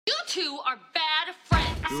two are bad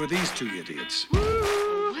friends. Who are these two idiots? A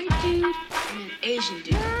white dude and an Asian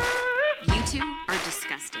dude. You two are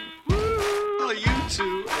disgusting. Well, you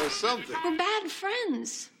two are something. We're bad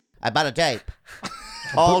friends. I bought a Jeep.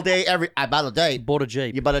 All day, I bought a Jeep. Bought a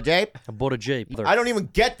Jeep. You bought a Jeep? I bought a Jeep. I don't even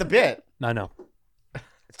get the bit. I know.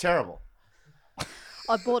 It's terrible.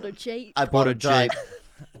 I bought a Jeep. I bought a Jeep.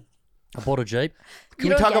 I bought a Jeep.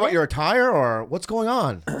 Can we talk about your attire or what's going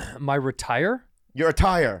on? My retire? Your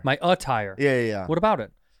attire. My attire. Yeah. What about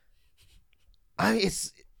it?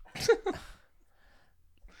 It's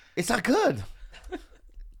not good.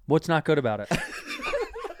 What's not good about it?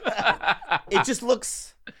 It just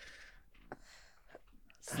looks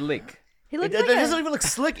slick. He looks it doesn't even look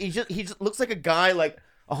slick. He just looks like a guy, like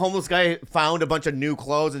a homeless guy found a bunch of new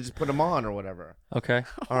clothes and just put them on or whatever. Okay.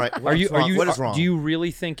 All right. What is wrong? Do you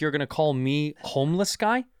really think you're gonna call me homeless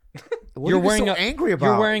guy? What you're are you wearing so angry about?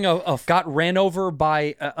 You're wearing a got ran over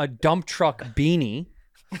by a dump truck beanie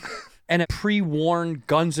and a pre-worn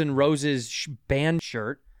Guns N' Roses band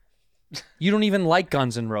shirt. You don't even like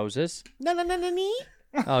Guns N' Roses. No.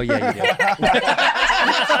 Oh yeah, you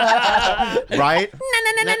do. Right?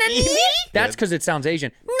 That's because it sounds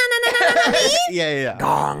Asian.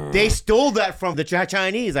 Yeah. They stole that from the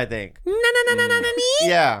Chinese, I think.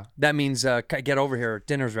 Yeah. That means get over here.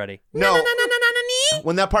 Dinner's ready. No.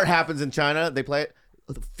 When that part happens in China, they play it.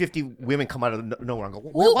 50 women come out of nowhere and go,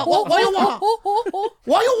 what you want?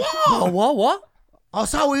 What you want? What? I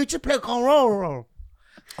saw you play roll.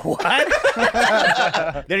 What?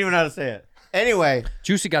 They don't even know how to say it. Anyway.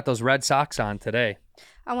 Juicy got those red socks on today.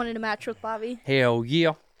 I wanted to match with Bobby. Hell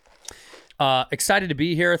yeah. Excited to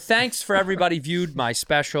be here. Thanks for everybody viewed my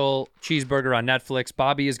special Cheeseburger on Netflix.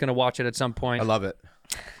 Bobby is going to watch it at some point. I love it.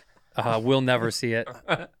 We'll never see it.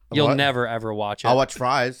 You'll never, ever watch it. I'll watch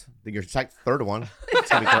Fries. Your third one. It's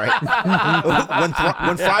going to be great.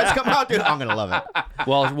 when Fries come out, dude, I'm going to love it.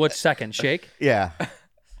 Well, what's second? Shake? Yeah.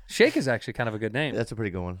 Shake is actually kind of a good name. That's a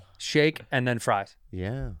pretty good one. Shake and then Fries.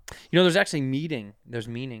 Yeah. You know, there's actually there's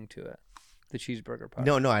meaning to it. The cheeseburger part.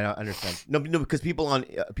 No, I don't understand. No, because people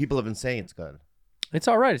have been saying it's good. It's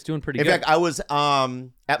all right. It's doing pretty good. In fact, I was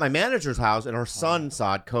at my manager's house and her son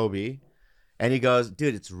saw it, Kobe, and he goes,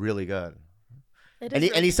 "Dude, it's really good." And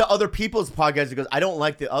he saw other people's podcasts. He goes, "I don't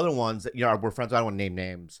like the other ones that we're friends. I don't want to name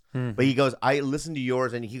names." Mm-hmm. But he goes, "I listened to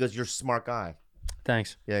yours," and he goes, "You're a smart guy."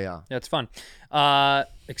 Thanks. Yeah. It's fun.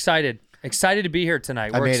 Excited to be here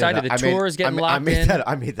tonight. We're excited. The tour is getting locked in.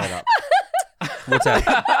 I made that up. What's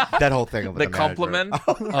that? That whole thing. The compliment.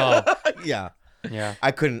 Oh, yeah. Yeah.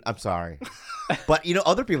 I couldn't. I'm sorry, but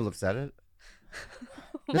other people have said it.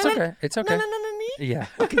 It's okay. It's okay. Yeah.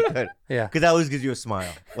 Okay, good. Yeah. Because that always gives you a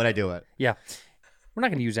smile when I do it. Yeah. We're not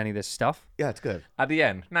going to use any of this stuff. Yeah, it's good. At the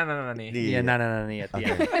end. No. Yeah, no, at the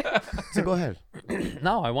end. So go ahead.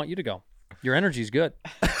 No, I want you to go. Your energy's good.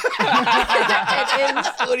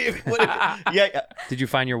 Yeah. Did you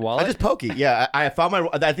find your wallet? I just pokey. Yeah, I found my.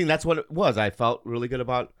 I think that's what it was. I felt really good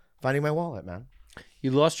about finding my wallet, man. You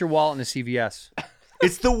lost your wallet in a CVS.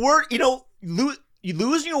 It's the word.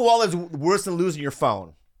 Losing your wallet is worse than losing your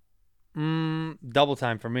phone. Double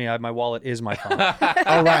time for me. My wallet is my phone.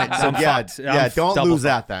 All right. So don't lose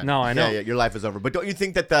that then. No, I know. Yeah, your life is over. But don't you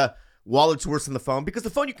think that the wallet's worse than the phone? Because the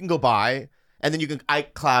phone you can go buy. And then you can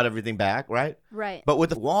iCloud everything back, right? Right. But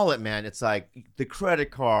with the wallet, man, it's like the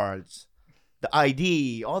credit cards, the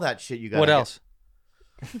ID, all that shit you got. What else?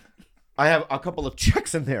 I have a couple of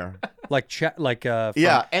checks in there.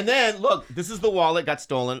 Yeah. And then look, this is the wallet got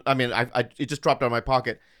stolen. I mean, it just dropped out of my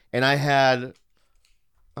pocket, and I had,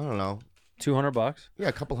 I don't know, $200. Yeah,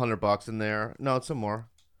 a couple $100 in there. No, it's some more.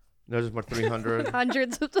 There's more 300.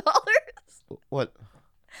 Hundreds of dollars. What?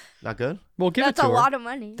 Not good? Well, give That's it to a her. lot of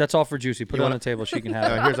money. That's all for Juicy. Put it on the table. She can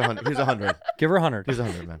have it. Here's 100. Here's 100. Give her 100. Here's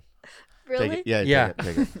 100, man. Really? Take it. Yeah. Yeah.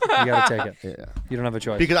 Take it. You gotta take it. Yeah. You don't have a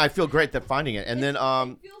choice. Because I feel great that finding it, and then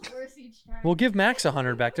We'll give Max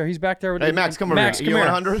 100 back there. He's back there with. Hey, Max, come over Max, here. come You here.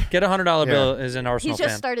 want 100? Get a $100 bill as an He Arsenal just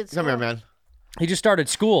fan. started school. Come here, man. He just started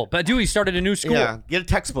school, but he started a new school. Yeah, get a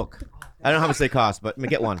textbook. I don't know how much they cost, but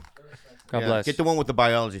get one. God bless. Get the one with the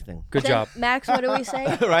biology thing. Good Then, job, Max, what do we say?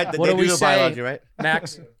 Right? What They do we the say? biology, right?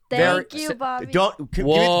 Max. Thank you, Bobby.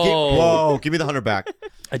 Whoa. Give me the 100 back.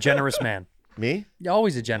 A generous man. Me? You're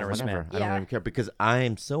always a generous Whatever. man. I don't even care because I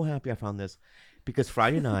am so happy I found this. Because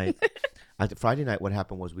Friday night, what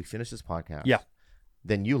happened was we finished this podcast. Yeah.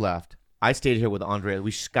 Then you left. I stayed here with Andrea.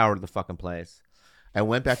 We scoured the fucking place. I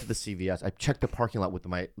went back to the CVS. I checked the parking lot with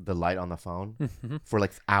the light on the phone for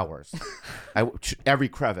like hours. Every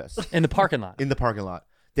crevice. In the parking lot. In the parking lot.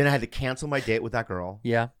 Then I had to cancel my date with that girl.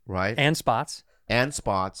 Yeah. Right? And spots. And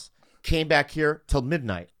spots. Came back here till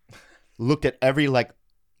midnight. Looked at every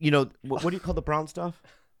you know, what do you call the brown stuff?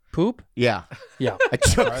 Poop? Yeah. Yeah.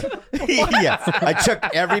 I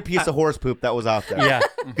chucked every piece of horse poop that was out there. Yeah.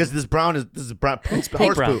 Because this is brown horse brown.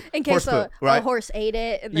 poop. In horse case poop, a right? horse ate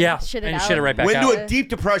it and then Yeah, shit it and out. shit it right back Went out. into a deep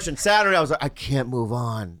depression. Saturday, I was like, I can't move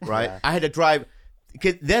on, right? I had to drive.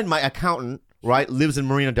 'Cause then my accountant, right, lives in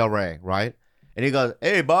Marina Del Rey, right? And he goes,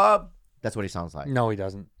 hey, Bob. That's what he sounds like. No, he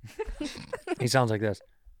doesn't. He sounds like this.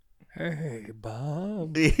 Hey,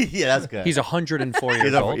 Bob. Yeah, that's good. He's 104 years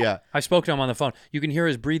He's over- old. yeah. I spoke to him on the phone. You can hear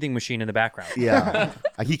his breathing machine in the background. Yeah.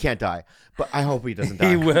 He can't die. But I hope he doesn't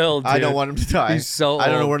die. He will, I don't dude. want him to die. He's so I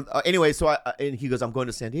don't know old. where. Anyway, so and he goes, I'm going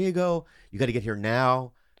to San Diego. You got to get here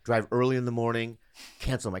now. Drive early in the morning.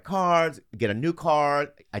 Cancel my cards. Get a new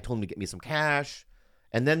card. I told him to get me some cash.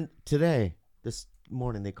 And then today, this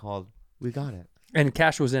morning, they called. We got it. And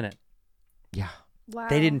cash was in it. Yeah. Wow.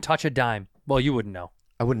 They didn't touch a dime. Well, you wouldn't know.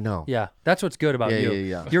 I wouldn't know. Yeah, that's what's good about Yeah, you.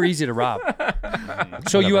 yeah. You're easy to rob.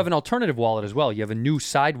 So you have an alternative wallet as well. You have a new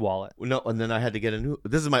side wallet. No, and then I had to get a new.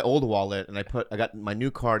 This is my old wallet, and I got my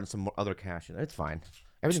new card and some more other cash in it. It's fine.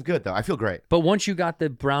 Everything's good though. I feel great. But once you got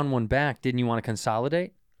the brown one back, didn't you want to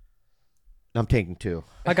consolidate? I'm taking two.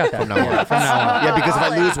 I got that. From now on. Yeah, from now on. Yeah, because if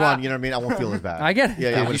I lose one, you know what I mean. I won't feel as bad. I get it, Yeah,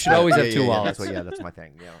 dude. I'm You gonna should split it. always have Yeah, two yeah, wallets. That's my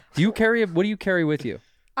thing. Yeah. Do you carry? What do you carry with you?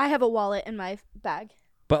 I have a wallet in my bag.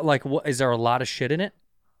 But like, what is there a lot of shit in it?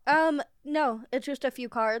 No, it's just a few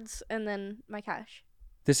cards and then my cash.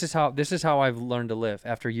 This is how I've learned to live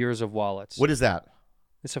after years of wallets. What is that?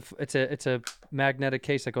 It's a magnetic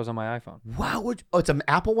case that goes on my iPhone. Wow. It's an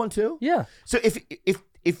Apple one too. Yeah. So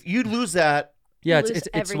if you lose that, Yeah, You it's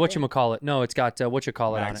lose whatchamacallit. No, it's got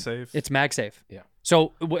whatchamacallit on it. MagSafe? It's MagSafe. Yeah.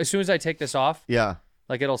 So as soon as I take this off, yeah.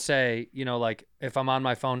 like it'll say, you know, like if I'm on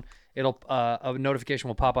my phone, it'll a notification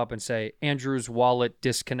will pop up and say Andrew's wallet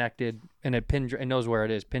disconnected, and it knows where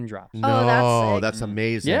it is. Pin drops. No, that's sick. that's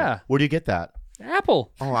amazing. Yeah. Where do you get that?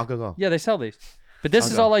 Apple. Oh, I'll go. Yeah, they sell these. But this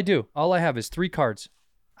I'll is go. all I do. All I have is 3 cards,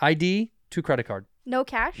 ID, 2 credit card. No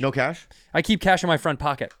cash? No cash. I keep cash in my front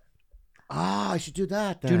pocket. Ah, I should do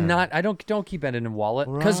that. Do then. not. I don't keep it in a wallet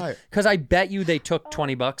Right. because I bet you they took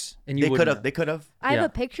 $20 and you They could wouldn't have. They could have. I have Yeah. a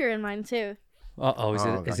picture in mine too. Uh-oh, is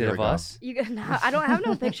Oh, it God, is here it we of go. us? I don't have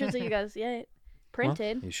no pictures of you guys yet. Well,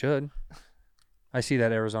 Printed. you should. I see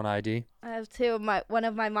that Arizona ID. I have two. One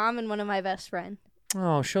of my mom and one of my best friend.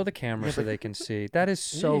 Oh, show the camera so they can see. That is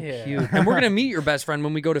so Yeah. cute. And we're gonna meet your best friend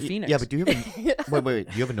when we go to Phoenix. Yeah, but do you have a wait?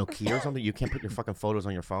 Do you have a Nokia or something? You can't put your fucking photos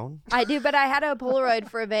on your phone. I do, but I had a Polaroid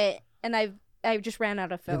for a bit, and I just ran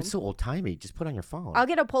out of Yeah, film. but it's so old timey. Just put it on your phone. I'll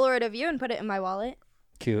get a Polaroid of you and put it in my wallet.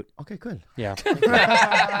 cute. Okay, good. Yeah. all-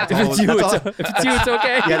 if it's you, that's it's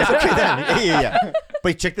okay. Yeah, that's okay then. Yeah.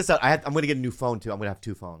 But check this out. I'm gonna get a new phone too. I'm gonna have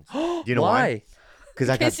 2 phones. Do you know why? Because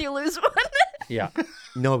I In got case you lose one. Yeah.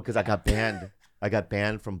 no, because I got banned. I got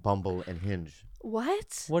banned from Bumble and Hinge.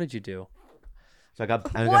 What? What did you do? So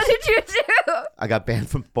What did you do? I got banned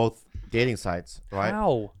from both dating sites. Right?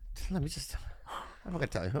 How? Let me just. I'm not gonna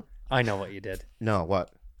tell you. I know what you did. No,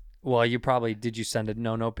 what? Well, you probably did. You send a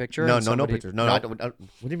no picture? No, and no somebody- pictures. No, I don't, what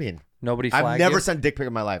do you mean? Nobody flagged I've never you? sent a dick pic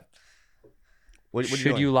in my life. What Should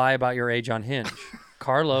doing? you lie about your age on Hinge?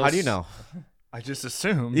 Carlos. How do you know? I just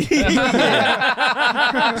assumed. So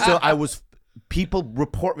I was. People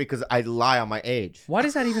report me because I lie on my age. Why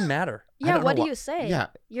does that even matter? Yeah, don't what know do you say? Yeah.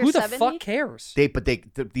 You're Who the 70? fuck cares? They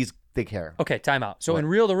care. Okay, time out. So What? in the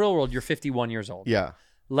real world, you're 51 years old. Yeah.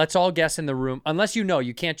 Let's all guess in the room, unless you know,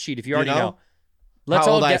 you can't cheat if you already know? know. Let's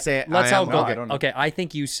How all old I guess. say Let's I all am? go. Okay. I don't know. Okay, I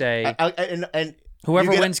think you say And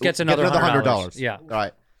whoever you wins gets another $100. Yeah. All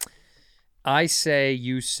right. I say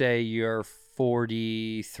you say you're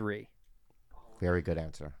 43. Very good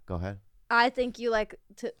answer. Go ahead. I think you like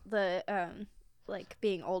like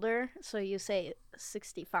being older, so you say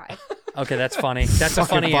 65. Okay, that's funny. That's a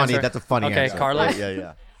Fucking funny answer. That's a funny Okay, answer. Carlos?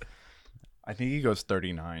 Yeah. I think he goes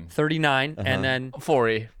 39. 39 and then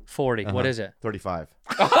 40. 40. What is it? 35.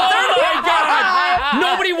 Oh my God!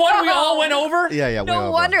 Nobody won. We all went over. Yeah. way No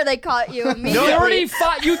over. wonder they caught you immediately.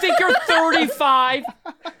 35. You think you're 35?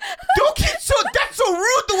 Don't get so. That's so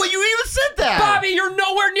rude the way you even said that. Bobby, you're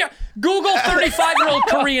nowhere near. Google 35-year-old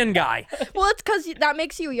Korean guy. Well, it's because that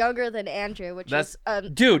makes you younger than Andrew, which That's-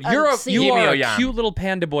 is Dude, you are a Yam. cute little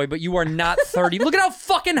panda boy, but you are not 30. Look at how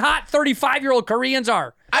fucking hot 35-year-old Koreans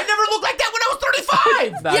are. I never looked like that when I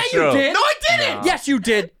was 35. That's yeah, you true. did. No, I didn't. Yes, you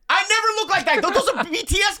did. I never looked like that. Those are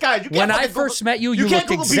BTS guys. You can't When I fucking first Google- met you, you can't looked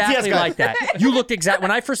Google BTS exactly guys. like that. You looked exact.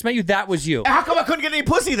 When I first met you, that was you. How come I couldn't get any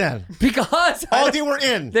pussy then? Because Oh, they were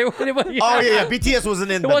in. they were. Oh yeah. BTS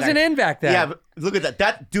wasn't in. It wasn't in back then. Yeah, but look at that.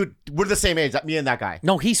 That dude. We're the same age. Me and that guy.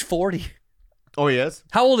 No, he's 40. Oh, he is.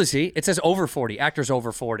 How old is he? It says over 40. Actor's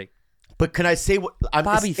over 40. But can I say what?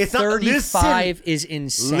 Bobby, it's not, 35 is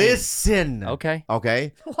insane. Listen. Okay.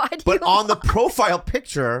 Okay. Why do But you on the profile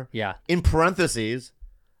picture, Yeah. in parentheses,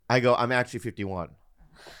 I go, I'm actually 51.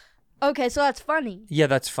 Okay, so that's funny. Yeah,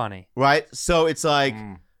 that's funny. Right? So it's like,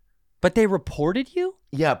 But they reported you?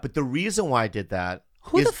 yeah, but the reason why I did that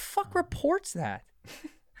Who is the fuck reports that?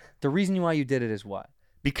 The reason why you did it is what?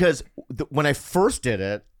 because when I first did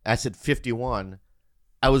it, I said 51.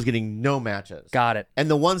 I was getting no matches. Got it. And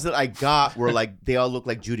the ones that I got were like, they all look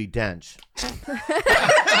like Judi Dench. You know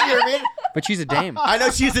what I mean? But she's a dame. I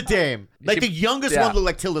know she's a dame. Like the youngest one looked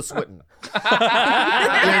like Tilda Swinton. You know what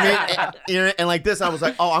I mean? And like this, I was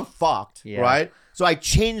like, oh, I'm fucked, Yeah. right? So I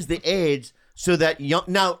changed the age so that young.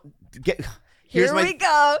 Now, here's Here my we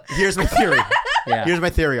go. here's my theory. Yeah. Here's my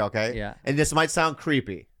theory, okay? Yeah. And this might sound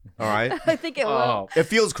creepy, all right? I think it will. It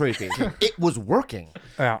feels creepy. It was working.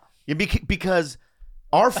 Yeah. Because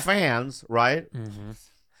our fans, right,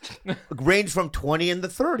 Mm-hmm. range from 20 in the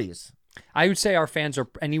 30s. I would say our fans are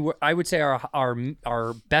anywhere. I would say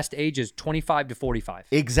our best age is 25 to 45.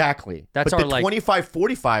 Exactly. That's but our, the 25,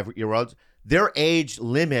 45-year-olds, their age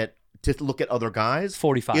limit to look at other guys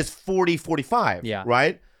 45. is 40, 45. Yeah.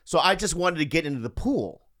 Right? So I just wanted to get into the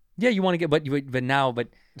pool. Yeah, you want to get, but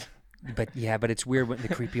it's weird when the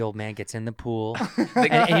creepy old man gets in the pool,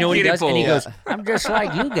 and you know what he does? And he goes, "I'm just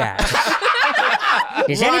like you guys.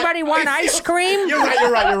 Does anybody want ice cream?" You're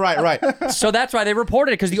right. So that's why they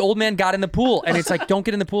reported it, because the old man got in the pool, and it's like, don't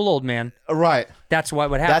get in the pool, old man. Right. That's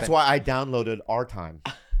what happened. That's why I downloaded Our Time.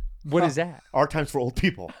 What is that? Our Time's for old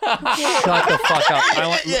people. Shut the fuck up. I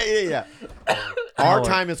want, yeah. Our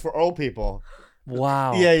Time is for old people.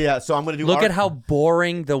 wow. Yeah. So I'm going to do Look at how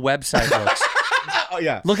boring the website looks. Oh,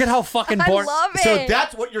 yeah. Look at how fucking I boring. love it. So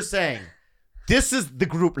that's what you're saying. This is the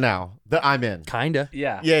group now that I'm in. Kinda.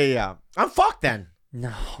 Yeah. I'm fucked then.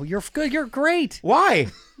 No, you're good. You're great. Why?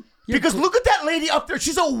 Because look at that lady up there.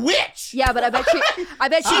 She's a witch. Yeah, but I bet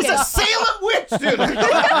she She's can. a Salem witch, dude.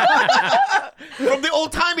 From the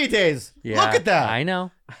old timey days. Yeah, Look at that. I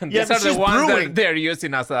know. Yeah, These but are the she's ones brewing. that they're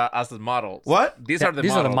using as models. What? These are the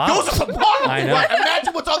These models. are the models. Those are the models. I know. What?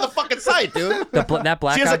 Imagine what's on the fucking site, dude. That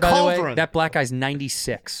black She has guy, a by the way, cauldron. that black guy's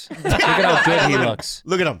 96. Look at how good he looks.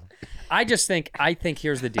 Look at him. I think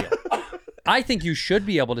here's the deal. I think you should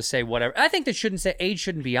be able to say whatever. I think that age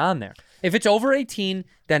shouldn't be on there. If it's over 18,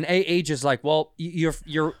 then age is like, well,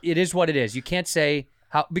 it is what it is. You can't say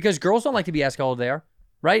how, because girls don't like to be asked how old they are,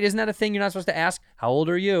 right? Isn't that a thing you're not supposed to ask? How old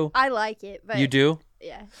are you? I like it, but You do?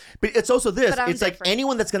 Yeah. But it's also this. But I'm It's like different.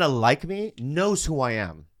 anyone that's going to like me knows who I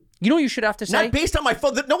am. You know what you should have to say? Not based on my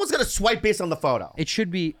photo. No one's going to swipe based on the photo. It should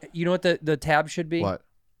be, you know what the tab should be? What?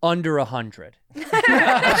 Under 100.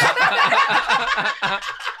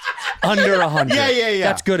 Under 100. Yeah.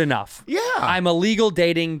 That's good enough. Yeah. I'm a legal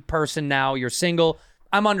dating person now. You're single.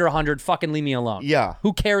 I'm under 100. Fucking leave me alone. Yeah.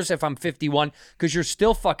 Who cares if I'm 51? Because you're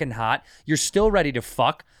still fucking hot. You're still ready to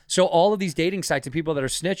fuck. So all of these dating sites and people that are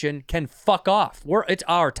snitching can fuck off. It's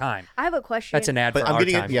our time. I have a question. That's an ad But for I'm our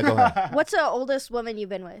getting time. it. Yeah, go ahead. What's the oldest woman you've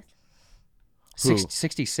been with? Who?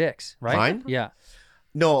 66, right? Mine? Yeah.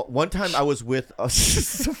 No, one time I was with. Oh, this is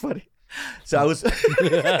so funny. So I was. I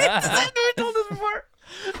told this before.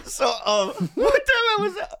 So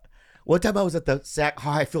one time I was at the Sac. Oh,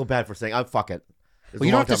 I feel bad for saying. Fuck it. Well,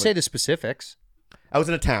 you don't have to say the specifics. I was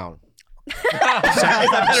in a town.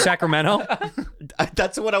 Sacramento?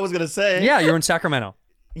 That's what I was gonna say. Yeah, you're in Sacramento.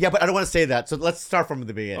 Yeah, but I don't want to say that. So let's start from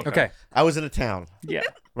the beginning. Okay. I was in a town. Yeah.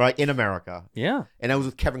 Right in America, Yeah. and I was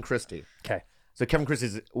with Kevin Christie. Okay. So Kevin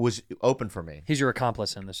Christie was open for me. He's your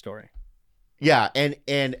accomplice in this story. Yeah,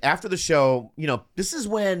 and after the show, this is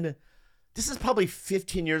probably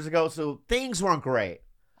 15 years ago, so things weren't great.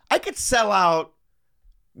 I could sell out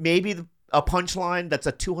maybe a Punchline that's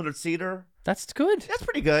a 200-seater. That's good. That's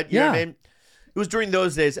pretty good. You know what I Yeah. mean? It was during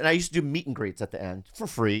those days, and I used to do meet and greets at the end for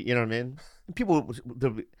free. You know what I mean?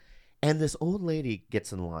 And and this old lady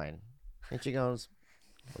gets in line, and she goes,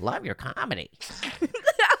 "Love your comedy."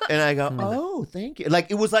 And I go, "Oh, thank you." Like,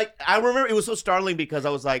 it was like, I remember it was so startling because I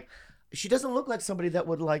was like, she doesn't look like somebody that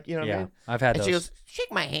would what I Yeah, mean? I've had And those. she goes,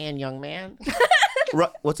 "Shake my hand, young man."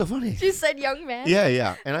 What's so funny? She said young man.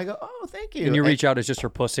 Yeah. And I go, "Oh, thank you." and you reach out, it's just her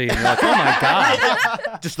pussy, and you're like, oh my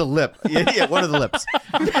God. just the lip. Yeah, one of the lips.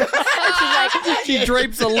 She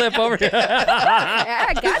drapes a lip over here. Yeah,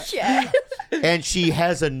 I gotcha. And she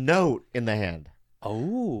has a note in the hand.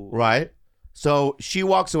 Oh. Right? So she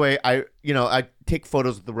walks away. I take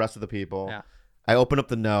photos with the rest of the people. Yeah. I open up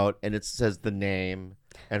the note and it says the name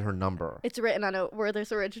and her number. It's written on a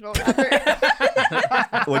Werther's original wrapper.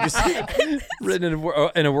 What'd you say? Written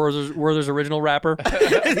in a Werther's original wrapper.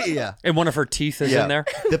 Yeah. And one of her teeth is in there.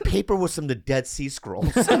 The paper was from the Dead Sea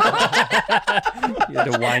Scrolls. You had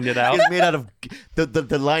to wind it out. It was made out of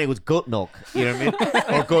the lining was goat milk. You know what I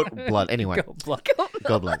mean? Or goat blood. Anyway, Goat blood.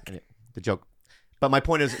 goat blood. Anyway, the joke. But my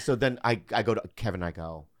point is, so then I go to Kevin. I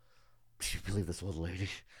go, do you believe this old lady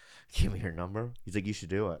gave me her number? He's like, you should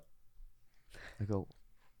do it. I go,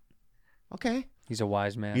 okay. He's a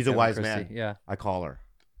wise man. He's a Kevin wise Christie. man. Yeah. I call her.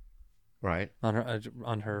 Right. On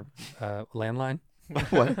her landline.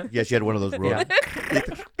 What? Yeah, she had one of those. Yeah.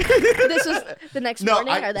 This was the next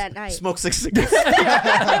morning or that night? Smoke 6 cigarettes.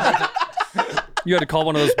 You had to call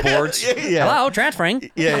one of those boards. Yeah. Hello, transferring.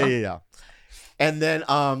 Yeah. And then,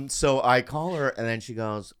 so I call her, and then she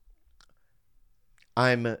goes,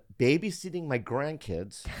 I'm babysitting my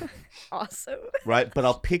grandkids, Awesome. right? But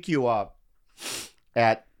I'll pick you up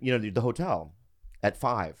at, the hotel at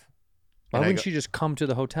 5. Why And I wouldn't go, she just come to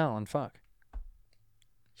the hotel and fuck?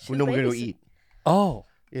 well, no, we're going to eat. Oh,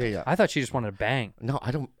 Yeah. I thought she just wanted to bang. No, I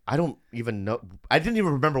don't even know. I didn't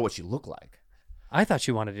even remember what she looked like. I thought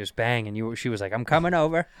she wanted to just bang, and she was like, "I'm coming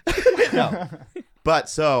over." No. But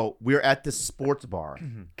so we're at this sports bar,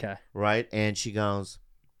 Okay. right? And she goes,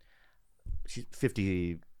 she's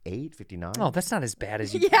 58, 59. Oh, that's not as bad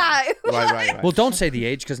as you. Yeah. Right. Well, don't say the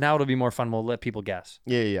age because now it'll be more fun. We'll let people guess.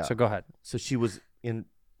 Yeah. So go ahead. So she was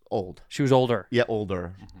old. She was older, Yeah,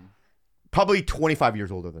 older. Probably 25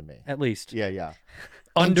 years older than me. at least. Yeah.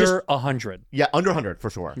 Under 100. Yeah, under 100 for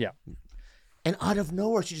sure. Yeah. And out of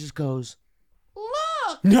nowhere, she just goes,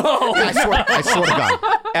 look. No. I swear to God.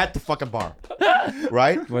 At the fucking bar.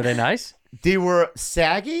 Right? Were they nice? They were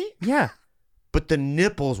saggy, Yeah. but the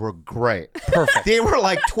nipples were great. Perfect. They were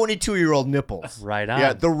like 22-year-old nipples. Right on.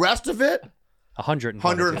 Yeah, the rest of it, 150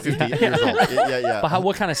 150 years old. Yeah. But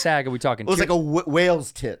what kind of sag are we talking? It was like a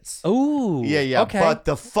whale's tits. Ooh. Yeah. Okay. But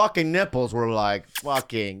the fucking nipples were like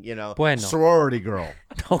fucking, Bueno. sorority girl.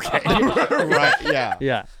 Okay. Right? Yeah.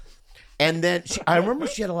 Yeah. And then I remember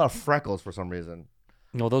she had a lot of freckles for some reason.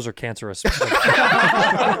 No, those are cancerous.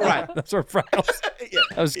 Right. Those are freckles.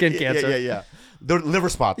 That was skin cancer. Yeah. They're liver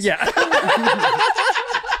spots. Yeah.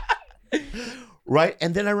 Right.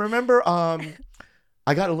 And then I remember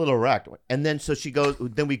I got a little wrecked. And then so she goes,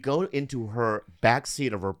 then we go into her back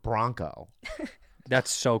seat of her Bronco.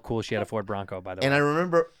 That's so cool. She had a Ford Bronco, by the way. And I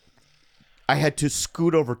remember I had to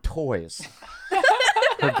scoot over toys.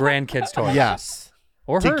 Her grandkids' toys. Yes.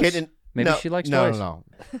 Or To hers. get in- Maybe no, she likes no, toys. No.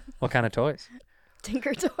 What kind of toys?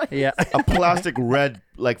 Tinker Toy. Yeah. A plastic red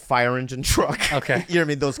like fire engine truck. Okay. You know what I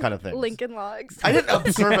mean? Those kind of things. Lincoln Logs. I didn't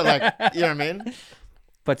observe it like, you know what I mean?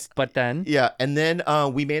 But then. Yeah. And then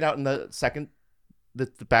we made out in the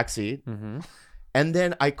back seat. Mm-hmm. And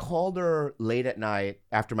then I called her late at night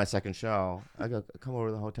after my second show. I go, come over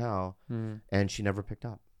to the hotel. And she never picked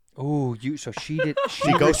up. Ooh, so she did.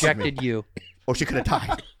 She ghosted rejected me. you. Or she could have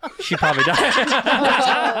died. She probably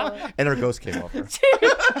died. And her ghost came over.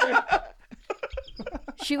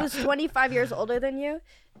 She was 25 years older than you.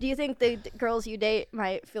 Do you think the girls you date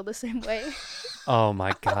might feel the same way? Oh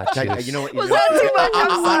my God. she was- You know what? Was that too much?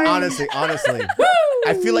 I'm sorry. Honestly.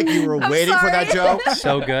 I feel like you were waiting for that joke.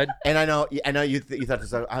 So good. And I know you thought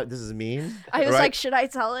this is mean. I was right? like, should I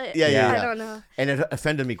tell it? Yeah. I don't know. And it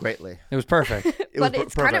offended me greatly. It was perfect. But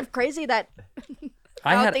it's kind of crazy that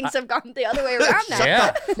things have gone the other way around now.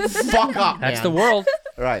 Yeah. Fuck up, That's man. the world.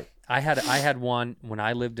 Right. I had one when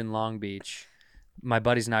I lived in Long Beach. My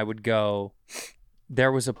buddies and I would go.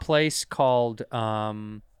 There was a place called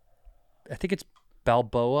I think it's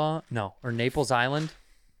Balboa, or Naples Island,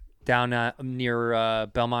 down near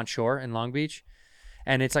Belmont Shore in Long Beach,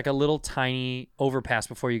 and it's like a little tiny overpass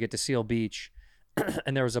before you get to Seal Beach.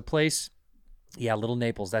 And there was a place, Little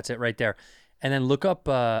Naples. That's it right there. And then look up.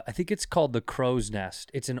 I think it's called the Crow's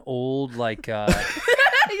Nest. It's an old like.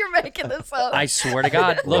 You're making this up. I swear to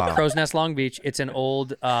God. Look, Wow. Crow's Nest, Long Beach. It's an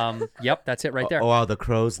old. Yep, that's it right there. Oh, wow, the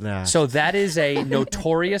crow's nest. So that is a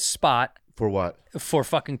notorious spot for what? for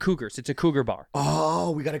fucking cougars. It's a cougar bar.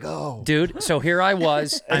 Oh, we gotta go. Dude, so here I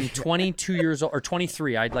was. I'm 22 years old, or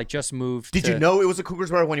 23. I'd like just moved. Did you know it was a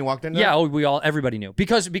Cougars bar when you walked in there? Yeah, everybody knew.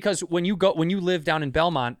 Because when you live down in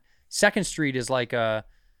Belmont, 2nd Street is like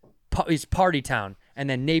it's party town. And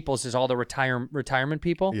then Naples is all the retirement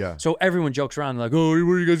people. Yeah. So everyone jokes around like, oh,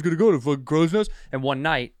 where are you guys going to go? To fucking Crow's Nest? And one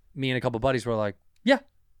night, me and a couple buddies were like, yeah,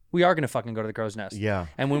 we are going to fucking go to the Crow's Nest. Yeah.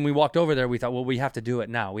 And when we walked over there, we thought, well, we have to do it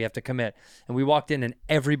now. We have to commit. And we walked in and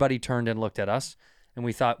everybody turned and looked at us. And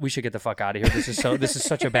we thought, we should get the fuck out of here. This is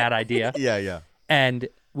such a bad idea. Yeah. And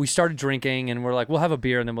we started drinking, and we're like, we'll have a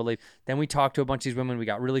beer, and then we'll leave. Then we talked to a bunch of these women. We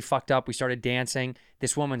got really fucked up. We started dancing.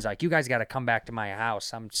 This woman's like, you guys got to come back to my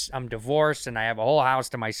house. I'm divorced, and I have a whole house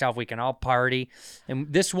to myself. We can all party.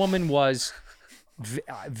 And this woman was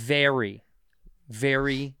very,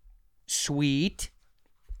 very sweet.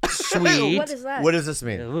 What is that? What does this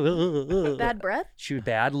mean? Bad breath? She was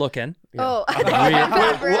bad looking. Oh,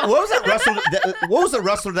 What was that wrestler? What was the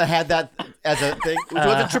wrestler that had that as a thing?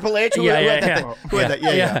 Was it Triple H? Who had that thing? Who had that?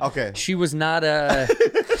 Yeah. Okay. She was not a.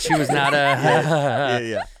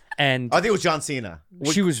 Yeah. And I think it was John Cena.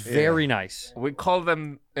 she was very nice. We call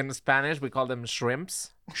them in Spanish. We call them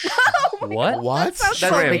shrimps. What? What?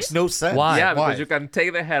 That makes no sense. Why? Yeah, because you can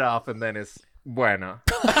take the head off and then it's bueno.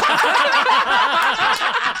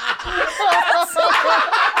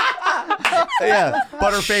 Yeah,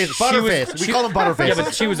 Butterface. We call him Butterface. Yeah,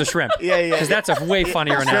 but she was a shrimp. Yeah. Because that's a way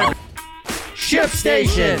funnier analogy.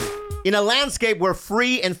 ShipStation. In a landscape where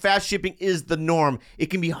free and fast shipping is the norm, it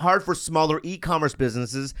can be hard for smaller e-commerce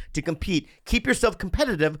businesses to compete. Keep yourself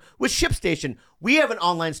competitive with ShipStation. We have an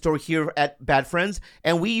online store here at Bad Friends,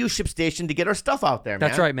 and we use ShipStation to get our stuff out there, man.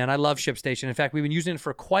 That's right, man. I love ShipStation. In fact, we've been using it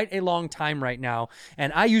for quite a long time right now,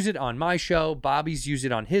 and I use it on my show. Bobby's used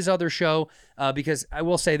it on his other show, because I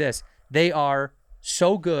will say this. They are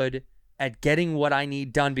so good at getting what I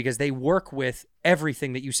need done because they work with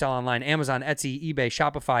everything that you sell online. Amazon, Etsy, eBay,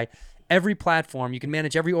 Shopify, every platform. You can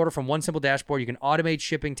manage every order from one simple dashboard. You can automate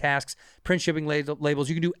shipping tasks, print shipping labels.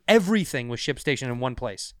 You can do everything with ShipStation in one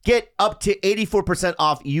place. Get up to 84%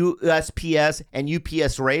 off USPS and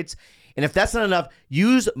UPS rates. And if that's not enough,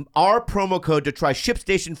 use our promo code to try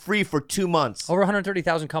ShipStation free for 2 months. Over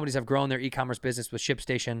 130,000 companies have grown their e-commerce business with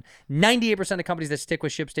ShipStation. 98% of companies that stick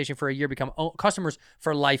with ShipStation for a year become customers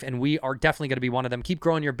for life, and we are definitely going to be one of them. Keep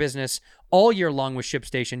growing your business all year long with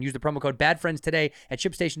ShipStation. Use the promo code BADFRIENDS today at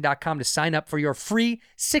ShipStation.com to sign up for your free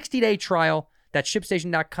 60-day trial. That's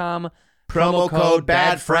ShipStation.com. Promo code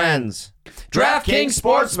BADFRIENDS. DraftKings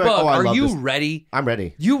Sportsbook. Oh, I Are love you this. ready? I'm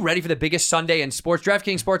ready. You ready for the biggest Sunday in sports?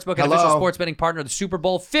 DraftKings Sportsbook, an Hello. official sports betting partner of the Super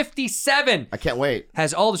Bowl 57. I can't wait.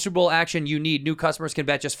 Has all the Super Bowl action you need. New customers can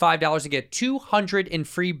bet just $5 and get 200 in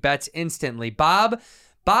free bets instantly. Bob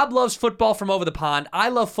loves football from over the pond. I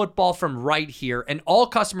love football from right here. And all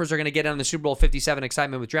customers are going to get on the Super Bowl 57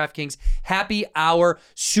 excitement with DraftKings Happy Hour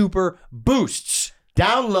Super Boosts.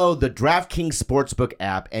 Download the DraftKings Sportsbook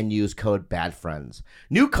app and use code BADFRIENDS.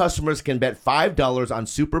 New customers can bet $5 on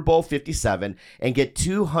Super Bowl 57 and get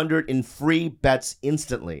 200 in free bets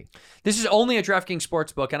instantly. This is only a DraftKings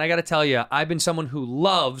Sportsbook, and I got to tell you, I've been someone who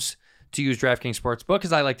loves to use DraftKings Sportsbook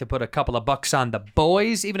because I like to put a couple of bucks on the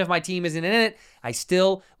boys. Even if my team isn't in it, I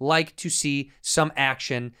still like to see some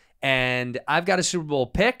action, and I've got a Super Bowl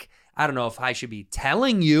pick. I don't know if I should be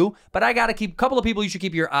telling you, but I got to keep a couple of people you should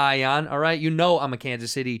keep your eye on, all right? You know I'm a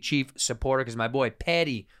Kansas City Chief supporter because my boy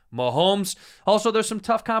Patty Mahomes. Also, there's some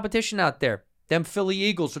tough competition out there. Them Philly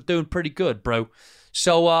Eagles are doing pretty good, bro.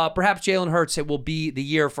 So perhaps Jalen Hurts, it will be the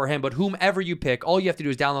year for him. But whomever you pick, all you have to do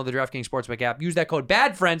is download the DraftKings Sportsbook app. Use that code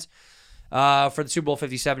BADFRIENDS for the Super Bowl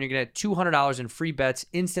 57. You're going to get $200 in free bets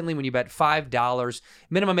instantly when you bet $5.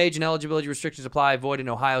 Minimum age and eligibility restrictions apply. Void in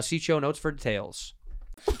Ohio. See show notes for details.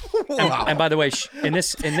 And by the way, in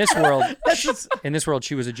this world,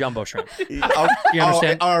 she was a jumbo shrimp. You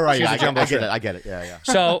understand? All right. She was a jumbo I shrimp. get it. Yeah.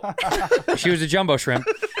 So she was a jumbo shrimp,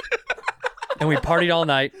 and we partied all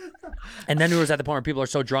night. And then it was at the point where people are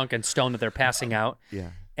so drunk and stoned that they're passing out.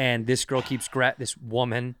 Yeah. And this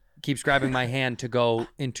woman keeps grabbing my hand to go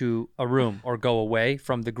into a room or go away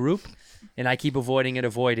from the group, and I keep avoiding it.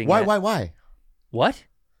 Why? What?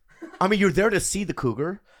 I mean, you're there to see the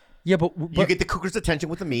cougar. Yeah, but You get the cougar's attention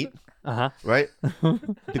with the meat, right? Uh-huh.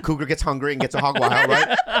 The cougar gets hungry and gets a hog wild,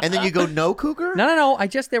 right? And then you go, no cougar? No. I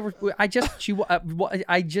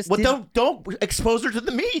Don't expose her to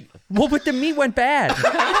the meat. Well, but the meat went bad.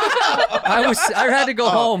 I had to go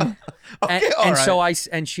home. So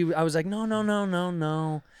I was like,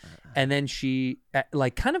 no. And then she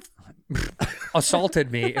kind of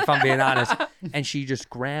assaulted me, if I'm being honest. And she just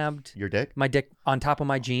grabbed your dick, my dick on top of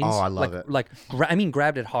my jeans. Oh, I love it.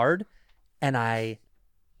 Grabbed it hard, and I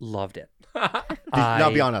loved it.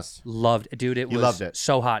 Now be honest. Loved it, dude. You loved it.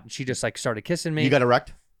 So hot. She just started kissing me. You got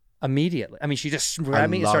erect? Immediately. I mean, she just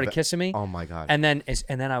grabbed me and started kissing me. Oh my God. And then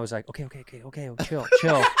I was like, okay, chill.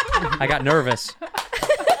 I got nervous.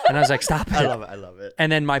 And I was like, stop it. I love it.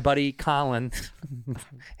 And then my buddy Colin,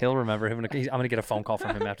 he'll remember him. I'm going to get a phone call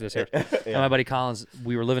from him after this airs. Yeah. And my buddy Colin's,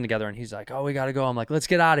 we were living together, and he's like, oh, we got to go. I'm like, let's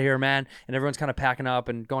get out of here, man. And everyone's kind of packing up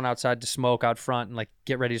and going outside to smoke out front and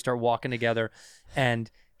get ready to start walking together.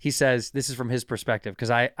 And he says, this is from his perspective because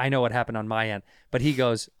I know what happened on my end. But he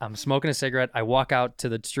goes, I'm smoking a cigarette. I walk out to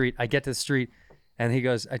the street. I get to the street, and he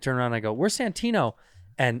goes, I turn around and I go, where's Santino?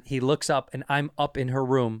 And he looks up, and I'm up in her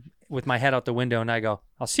room with my head out the window, and I go,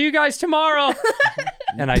 I'll see you guys tomorrow.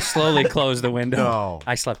 And I slowly close the window. No.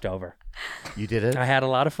 I slept over. You did it? I had a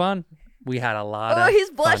lot of fun. We had a lot of he's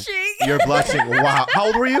fun. blushing. You're blushing. Wow. How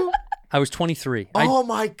old were you? I was 23. Oh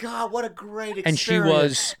my God, what a great experience. And she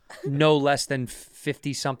was no less than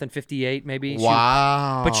 50-something, 58 maybe.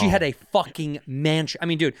 Wow. But she had a fucking mansion. I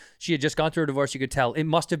mean, dude, she had just gone through a divorce. You could tell. It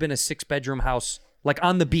must have been a 6-bedroom house, like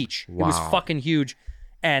on the beach. It was Wow. fucking huge.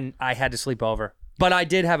 And I had to sleep over. But I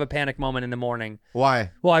did have a panic moment in the morning.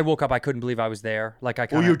 Why? Well, I woke up. I couldn't believe I was there. Like I Were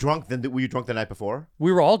kind you of. drunk? Were you drunk the night before?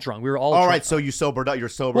 We were all drunk. We were all All drunk. right, so you sobered up. You're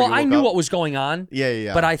sober. Well, you I woke knew up. what was going on.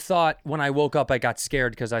 Yeah. But I thought when I woke up, I got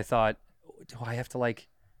scared because I thought, do I have to what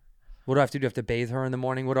do I have to do? I have to bathe her in the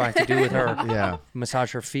morning? What do I have to do with her? Yeah.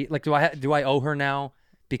 Massage her feet? Like, do I owe her now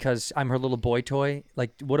because I'm her little boy toy?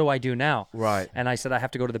 Like, what do I do now? Right. And I said, I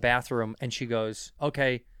have to go to the bathroom. And she goes,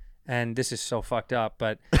 okay. And this is so fucked up,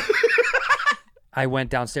 but I went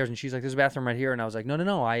downstairs and she's like, there's a bathroom right here. And I was like,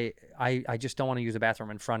 no. I just don't want to use the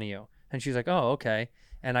bathroom in front of you. And she's like, oh, okay.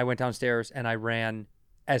 And I went downstairs and I ran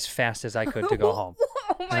as fast as I could to go home.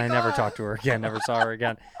 And I never talked to her again, never saw her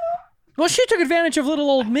again. Well, she took advantage of little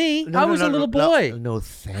old me. I was a little boy. No,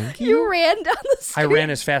 thank you. You ran down the street. I ran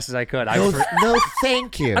as fast as I could. No,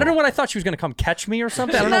 thank you. I don't know what I thought she was going to come catch me or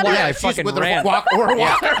something. I don't know why I She's fucking with her ran.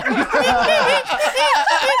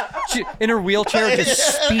 She, in her wheelchair,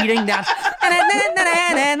 just speeding down.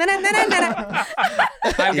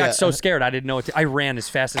 I got so scared. I didn't know what to. I ran as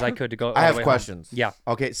fast as I could to go. I have questions. Yeah.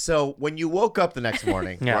 Okay, so when you woke up the next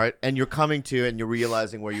morning, Yeah. right, and you're coming to and you're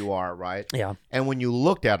realizing where you are, right? Yeah. And when you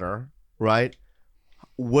looked at her, right,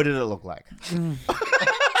 what did it look like?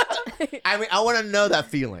 I mean, I want to know that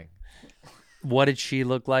feeling. What did she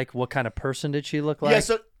look like? What kind of person did she look like? Yeah,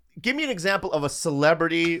 so give me an example of a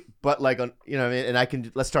celebrity, but like, you know what I mean? And I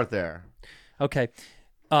can, let's start there. Okay.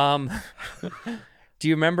 Do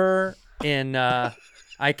you remember in,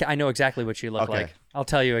 I know exactly what she looked Okay. like. I'll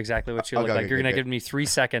tell you exactly what she looked like. You're going to give me 3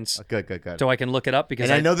 seconds Good. so I can look it up because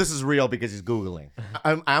And I know this is real because he's Googling.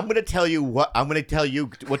 I'm going to tell you what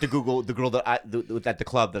to Google the girl that at the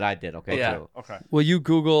club that I did. Okay. Yeah. too. Okay. Will you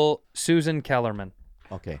Google Susan Kellerman?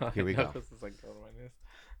 Okay. Here we go. This is like going like this.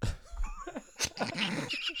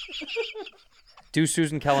 Do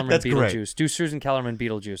Susan Kellerman That's great. Beetlejuice. Do Susan Kellerman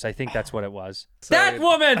Beetlejuice. I think that's what it was. Sorry. That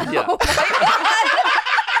woman! Yeah.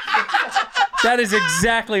 That is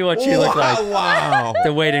exactly what she looked like. Wow.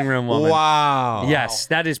 The waiting room woman. Wow. Yes,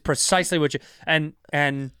 that is precisely what you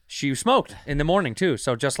and she smoked in the morning too.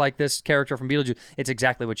 So just like this character from Beetlejuice, it's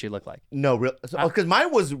exactly what she looked like. No, real. Because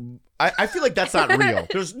mine was. I feel like that's not real.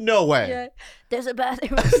 There's no way. Yeah. There's a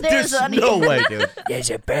bathroom upstairs, There's honey. no way, dude. There's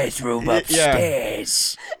a bathroom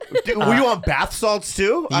upstairs. Dude, were you on bath salts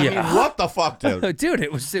too? I yeah. mean, what the fuck, dude? Dude,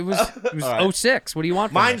 it was right. 06. What do you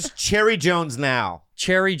want from me? Mine's Cherry Jones now.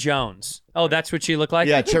 Cherry Jones. Oh, that's what she looked like?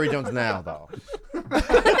 Yeah, Cherry Jones now, though.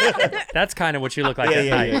 That's kind of what she looked like at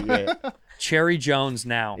night. Yeah. Cherry Jones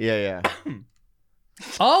now. Yeah.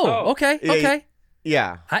 Oh, okay. Yeah, Okay.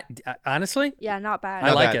 Yeah. Honestly, Yeah, not bad. I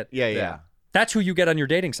Not like bad. it. Yeah. that's who you get on your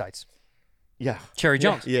dating sites. Yeah. Cherry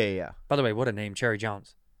Jones. Yeah. By the way, what a name, Cherry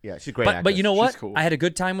Jones. Yeah, she's a great. But you know what? She's cool. I had a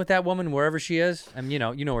good time with that woman wherever she is. And you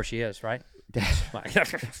know where she is, right?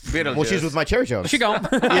 Well, she's with my Cherry Jones. She gone.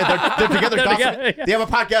 Yeah, they're together. They're gossip- together, yeah. They have a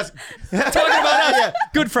podcast Talking about us. Yeah.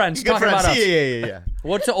 Good friends. Good talking friends. about us. Yeah.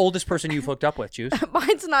 What's the oldest person you've hooked up with, Juice?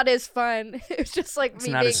 Mine's not as fun. It was just like It's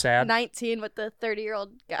me not being as sad? 19 with the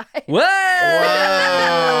 30-year-old guy. Whoa!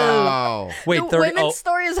 Wow. Wait, the 30. women's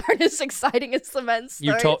stories aren't as exciting as the men's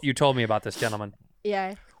You stories. told me about this gentleman.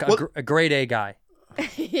 Yeah. A grade A guy,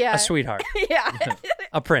 Yeah. a sweetheart, Yeah.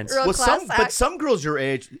 a prince. Real Well, class but act. some girls your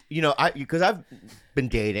age, you know, because I've been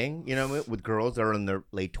dating, you know, with girls that are in their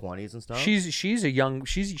late 20s and stuff. She's a young.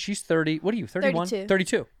 She's 30. What are you? 31? 32.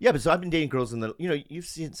 32. Yeah, but so I've been dating girls in the, you know, you've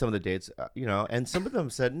seen some of the dates, you know, and some of them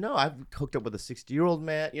said, no, I've hooked up with a 60-year-old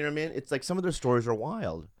man. You know what I mean? It's like some of their stories are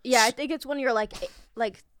wild. Yeah, I think it's when you're like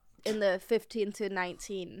in the 15 to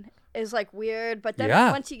 19 is like weird, but then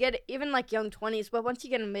Yeah. once you get even like young 20s, but once you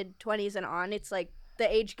get in mid 20s and on, it's like the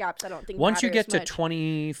age gaps I don't think Once you matter get as to much.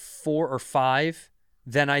 24 or 5,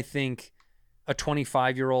 then I think a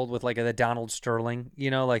 25-year-old with like the Donald Sterling, you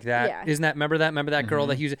know, like that. Yeah. Isn't that? Remember that girl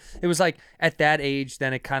that he was? It was like at that age,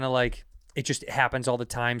 then it kind of like it just happens all the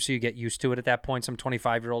time, so you get used to it at that point. Some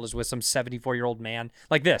 25-year-old is with some 74-year-old man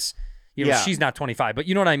like this. You know, Yeah. she's not 25, but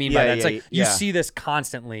you know what I mean by Yeah, that. It's yeah, like you yeah. see this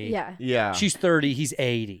constantly. Yeah. Yeah. She's 30, he's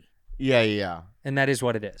 80. Yeah. and that is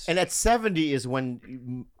what it is. And at 70 is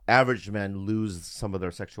when average men lose some of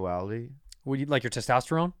their sexuality. Would you like your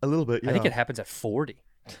testosterone? A little bit. Yeah. I think it happens at 40.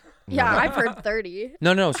 Yeah, I've heard 30.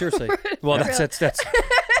 No, seriously. Well, that's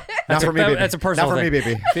Not for me, baby. That's a personal Not for thing. me,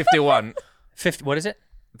 baby. 51. 50. What is it?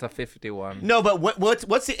 It's a 51. No, but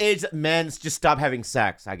what's the age that men just stop having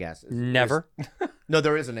sex? I guess Never. No,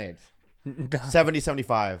 there is an age. 70,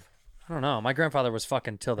 75. I don't know. My grandfather was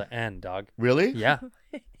fucking till the end, dog. Really? Yeah.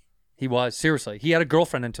 He was. Seriously. He had a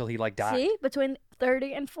girlfriend until he like died. See? Between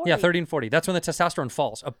 30 and 40. Yeah, 30 and 40. That's when the testosterone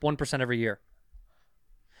falls, up 1% every year.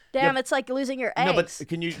 Damn, Yeah. it's like losing your eggs. No, but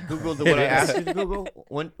can you Google what I asked you to Google?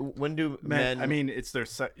 When do men? I mean, it's their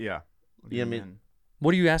yeah. Yeah, I mean-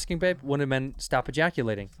 What are you asking, babe? When do men stop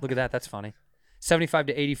ejaculating? Look at that. That's funny. 75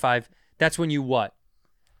 to 85. That's when you what?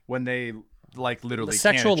 when they like literally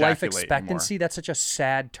Sexual can't life ejaculate expectancy. That's such a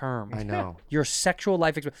sad term. I know. Your sexual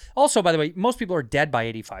life expectancy. Also, by the way, most people are dead by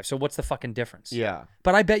 85. So what's the fucking difference? Yeah.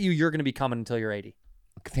 But I bet you're going to be coming until you're 80.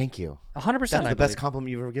 Thank you. 100%. That's I the believe. best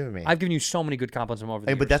compliment you've ever given me. I've given you so many good compliments from over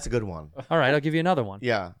the Hey, years. but that's a good one. All right, I'll give you another one.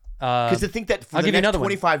 Yeah. Because to think that for I'll the give you next another one.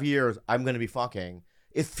 25 years I'm going to be fucking,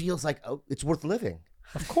 it feels like it's worth living.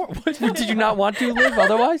 Of course. Did you not want to live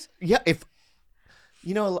otherwise? Yeah. If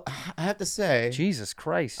you know, I have to say, Jesus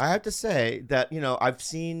Christ. I have to say that I've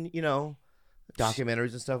seen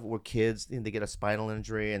documentaries and stuff where kids they get a spinal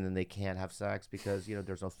injury and then they can't have sex because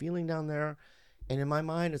there's no feeling down there. And in my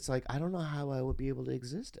mind, it's like I don't know how I would be able to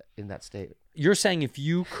exist in that state. You're saying if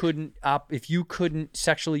you couldn't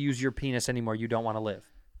sexually use your penis anymore, you don't want to live.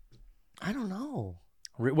 I don't know.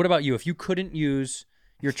 What about you? If you couldn't use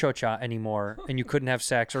your chocha anymore and you couldn't have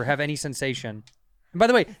sex or have any sensation. And by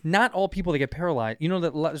the way, not all people that get paralyzed. You know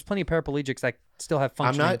that there's plenty of paraplegics that still have I'm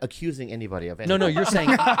functioning. not accusing anybody of anything. No, you're saying.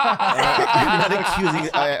 I'm not accusing.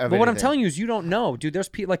 But what I'm telling you is you don't know, dude. There's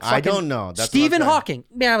people like fucking I don't know. That's what I'm Stephen saying. Hawking.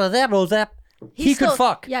 He could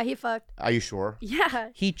fuck. Yeah, he fucked. Are you sure? Yeah.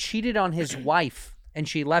 He cheated on his wife and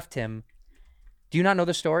she left him. Do you not know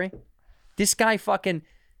the story? This guy fucking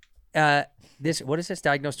what is this?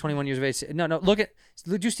 Diagnosed 21 years of age. No, look at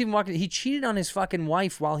Stephen Hawking. He cheated on his fucking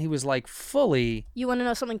wife while he was like fully You want to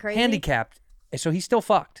know something crazy? handicapped. So he's still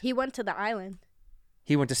fucked. He went to the island.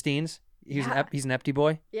 He went to Steens. He's Yeah. he's an empty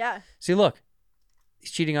boy. Yeah. See, look.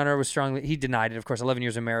 He's cheating on her with strongly. He denied it, of course. 11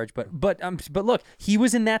 years of marriage, but look, he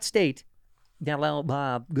was in that state. Hello,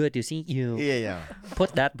 Bob. Good to see you. Yeah.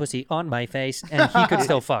 Put that pussy on my face, and he could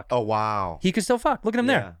still fuck. Oh wow. He could still fuck. Look at him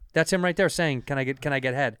Yeah. there. That's him right there saying, "Can I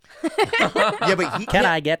get head? Yeah, but he Can can't-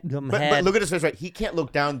 I get some But head?" look at his face, right? He can't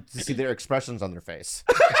look down to see their expressions on their face.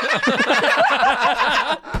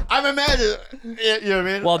 I'm imagining. You know what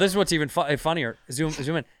I mean? Well, this is what's even funnier. Zoom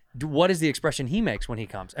in. What is the expression he makes when he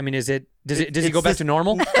comes? I mean, does he it's go back this- to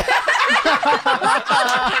normal?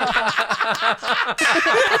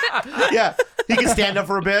 Yeah, he can stand up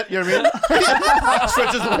for a bit. You know what I mean?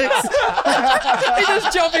 Stretch his legs. He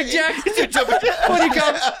does jumping jacks when he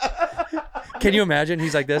comes. Can you imagine?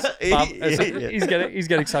 He's like this. Bob, Yeah. he's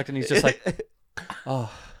getting sucked, and he's just like,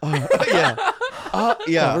 Yeah.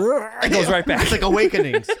 Yeah. it goes right back. It's like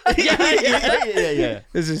awakenings. Yeah.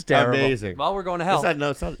 This is terrible. Amazing. Well, we're going to hell. It's not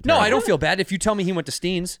No, terrible. I don't feel bad if you tell me he went to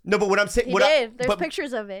Steens. No, but what I'm saying, He what did. There's but,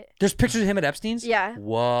 pictures of it. There's pictures of him at Epstein's. Yeah.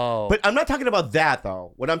 Whoa. But I'm not talking about that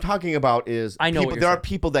though. What I'm talking about is I know people, what you're there are saying.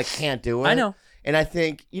 people that can't do it. I know. And I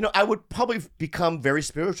think I would probably become very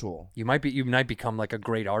spiritual. you might become like a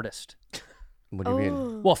great artist. What do you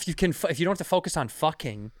mean? Well, if you don't have to focus on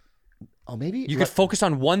fucking, Oh, maybe you could focus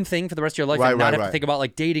on one thing for the rest of your life Right, and not right, have right. to think about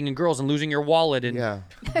like dating and girls and losing your wallet and Yeah.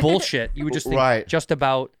 bullshit. You would just think Right. just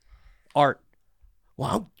about art.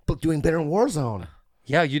 Well, I'm doing better in Warzone.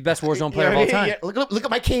 Yeah, you're the best Warzone You player know of all what I mean? time. Yeah, look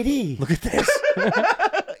at my KD. Look at this.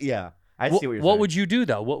 Yeah, I see what you're saying. What would you do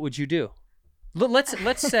though? What would you do? Let's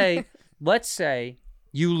say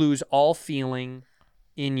you lose all feeling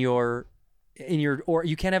in your or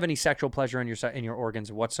you can't have any sexual pleasure in your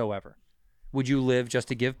organs whatsoever. Would you live just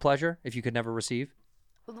to give pleasure if you could never receive?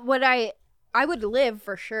 I would live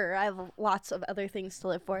for sure. I have lots of other things to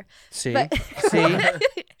live for. See, But-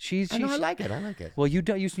 she's. I know, I like it. I like it. Well, you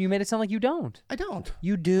don't. You made it sound like you don't. I don't.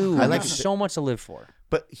 You do. I like There's to- so much to live for.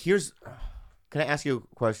 But here's, can I ask you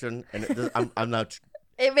a question? And I'm not.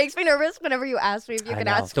 It makes me nervous whenever you ask me if you I can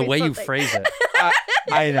know. ask The me way you something. phrase it.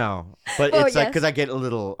 I know, but Oh, it's like yes. because I get a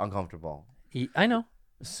little uncomfortable. I know.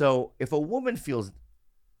 So if a woman feels,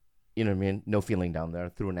 you know what I mean, no feeling down there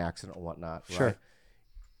through an accident or whatnot, Sure. right?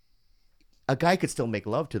 A guy could still make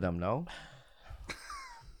love to them, no?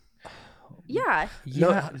 Yeah.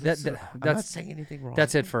 Yeah, I'm not that's saying anything wrong.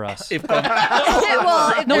 that's it for us.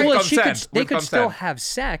 well, if No, they're- well, consent, they with could still consent. have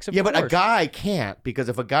sex. Of Yeah, but a course. guy can't because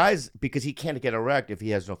because he can't get erect if he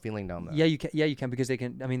has no feeling down there. Yeah, you can. Yeah, you can because they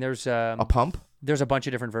can. I mean, there's A pump? there's a bunch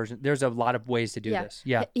of different versions. There's a lot of ways to do yeah. this.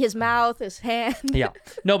 Yeah, His mouth, his hand. yeah.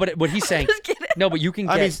 No, but what he's saying. No, but you can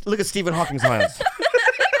get. I mean, look at Stephen Hawking's hands.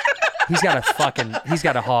 he's got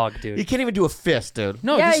a hog, He dude. can't even do a fist, dude.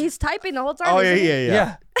 No, Yeah, just- he's typing the whole time. Oh yeah, isn't he? yeah,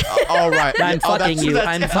 yeah. yeah. All right. I'm Oh, fucking that's- you.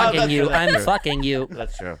 that's- I'm oh, fucking that's you. true, that's I'm true. fucking you.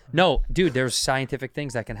 That's true. No, dude, there's scientific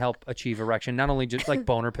things that can help achieve erection. Not only just like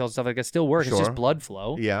boner pills and stuff like that still work. It's Sure. just blood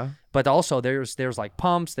flow. Yeah. But also there's like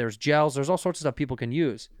pumps, there's gels, there's all sorts of stuff people can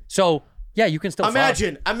use. So yeah, you can still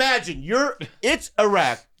Imagine it's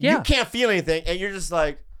erect. Yeah. You can't feel anything, and you're just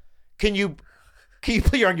like, can you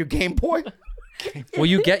play on your Game Boy? Well,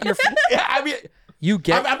 you get your Yeah, I mean, you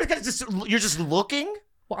get. I'm just you're just looking.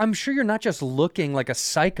 Well, I'm sure you're not just looking like a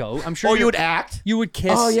psycho. I'm sure Or you you're- would act. You would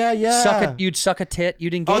kiss. Oh, yeah. You'd suck a tit.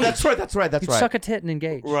 You'd engage. Oh, that's right. You'd suck a tit and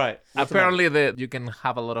engage. Right. Apparently, you can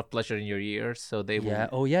have a lot of pleasure in your ears, so they Yeah.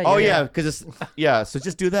 will. Oh yeah. Oh yeah, because it's So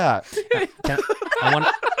just do that.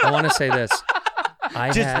 I want to say this.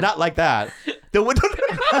 Just not like that. The window.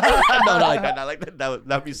 no, not like that. Not like that.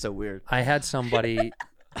 That'd be so weird. I had somebody.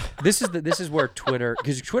 This is where Twitter,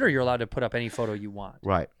 because Twitter you're allowed to put up any photo you want.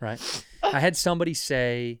 Right. Right. I had somebody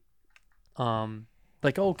say,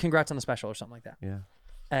 like, oh, congrats on the special or something like that. Yeah.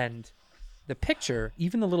 And the picture,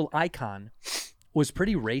 even the little icon, was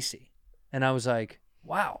pretty racy. And I was like,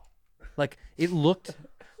 wow. Like, it looked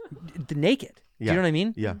naked. Do you know what I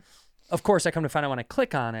mean? Yeah. Of course, I come to find out when I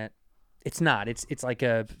click on it, it's not. It's like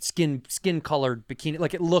a skin colored bikini.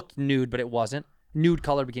 Like, it looked nude, but it wasn't. Nude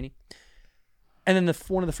colored bikini. And then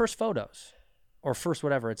one of the first photos, or first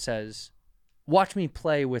whatever, it says, watch me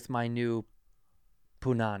play with my new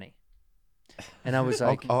punani. And I was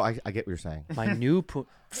like, I get what you're saying. my new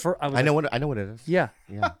I know what it is. Yeah.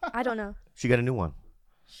 Yeah. I don't know. She got a new one.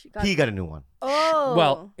 He got a new one. Oh.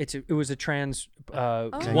 Well, it was a trans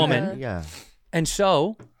woman. Yeah. And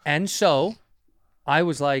so I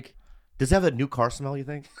was like, Does it have a new car smell, you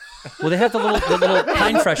think? well, they have the little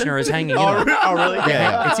pine freshener is hanging in it. Oh, really?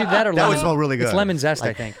 Yeah. It's either that or That would lemon. smell really good. It's lemon zest,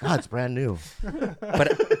 Like, I think. Oh, it's brand new.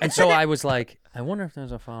 And so I was like, I wonder if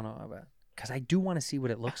there's a photo of it. Because I do want to see what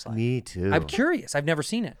it looks like. Me too. I'm curious. I've never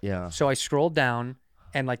seen it. Yeah. So I scrolled down,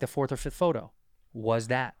 and like the fourth or fifth photo was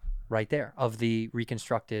that right there of the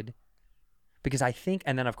reconstructed. Because I think,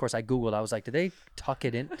 and then of course I Googled, I was like, did they tuck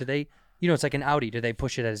it in? Did they, it's like an Audi. Do they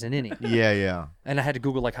push it as an innie? Yeah, yeah. And I had to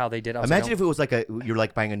Google like how they did. I was Imagine like, if it was like you're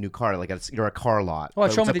like buying a new car, like you're a car lot. Well,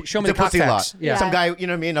 But show it's me a- the- show me it's the a pussy cock lot. facts. Yeah. Some guy, you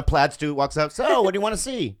know what I mean, a plaid suit walks up. So, what do you want to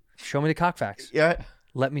see? show me the cock facts. Yeah.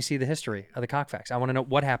 Let me see the history of the cock facts. I want to know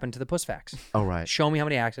what happened to the puss facts. Oh, right. Show me how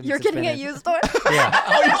many accidents. You're it's getting been a in. used one? Yeah.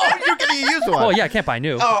 Oh, you're getting a used one. Well, yeah, I can't buy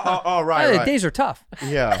new. Oh, right, The right. days are tough.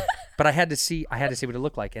 Yeah. But I had to see what it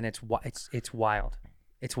looked like, and it's wild. It's wild.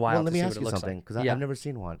 It's wild. Well, let to me see ask what it you looks something like. because Yeah. I've never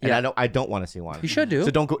seen one, and Yeah. I don't want to see one. You should do.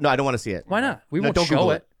 So don't go. No, I don't want to see it. Why not? We No, won't don't show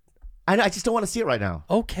Google it. I just don't want to see it right now.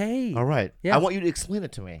 Okay. All right. Yeah. I want you to explain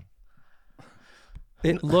it to me.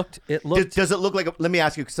 It looked. Does it look like? Let me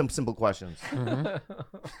ask you some simple questions. Mm-hmm.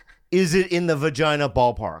 Is it in the vagina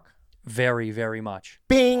ballpark? very, very much.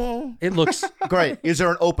 Bing. It looks. Great. Is there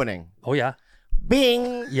an opening? Oh yeah.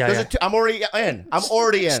 Bing. Yeah, There's yeah. I'm already in. I'm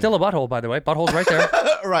already in. Still a butthole, by the way. Butthole's right there.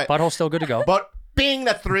 right. Butthole's still good to go. But bing.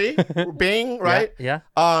 That's 3. Bing. Right. Yeah.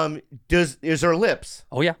 Is there lips?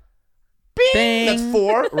 Oh yeah. Bing. Bing. That's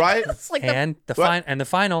 4. Right. It's like And the What?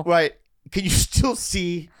 final. Right. Can you still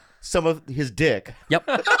see some of his dick? Yep.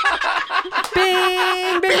 Bing,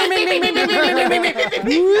 bing, bing, bing, bing, bing, bing, bing, bing, bing, bing,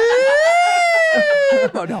 bing.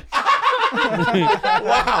 Oh no.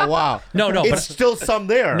 Wow. No, but It's still some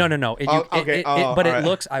there. no. Okay. But it all right.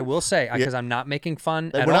 looks. I will say, because I'm not making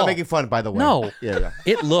fun We're at not all. making fun, by the way. No. Yeah.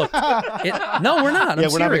 It looked. No, we're not. Yeah,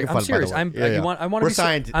 I'm we're not serious. making fun, by I'm the serious. way. I'm. Yeah, yeah. I want to We're be.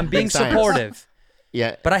 science- I'm being big science. supportive.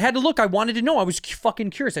 Yeah. But I had to look. I wanted to know. I was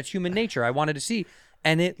fucking curious. That's human nature. I wanted to see,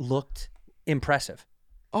 and it looked impressive.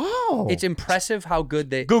 Oh. It's impressive how good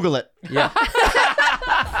they. Google it. Yeah.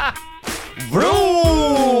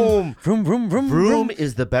 Vroom. Vroom, vroom, vroom, Vroom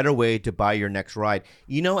is the better way to buy your next ride.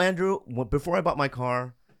 You know, Andrew, before I bought my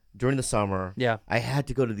car during the summer, Yeah. I had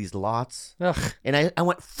to go to these lots. Ugh. And I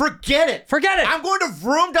went, forget it. Forget it. I'm going to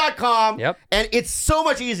Vroom.com. Yep. And it's so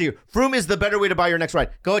much easier. Vroom is the better way to buy your next ride.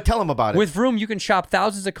 Go tell them about it. With Vroom, you can shop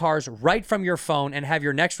thousands of cars right from your phone and have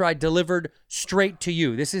your next ride delivered straight to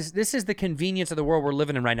you. This is the convenience of the world we're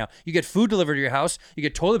living in right now. You get food delivered to your house. You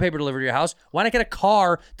get toilet paper delivered to your house. Why not get a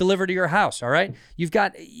car delivered to your house? All right, you've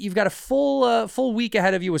got a full week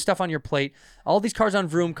ahead of you with stuff on your plate. All these cars on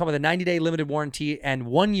Vroom come with a 90-day limited warranty and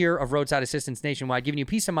 1 year of roadside assistance nationwide, giving you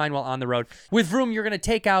peace of mind while on the road. With Vroom, you're going to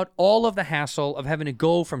take out all of the hassle of having to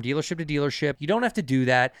go from dealership to dealership. You don't have to do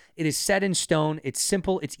that. It is set in stone. It's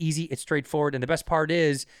simple. It's easy. It's straightforward. And the best part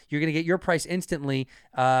is you're going to get your price instantly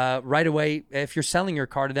right away if you're selling your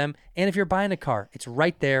car to them and if you're buying a car. It's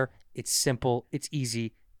right there. It's simple. It's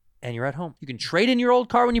easy. And you're at home. You can trade in your old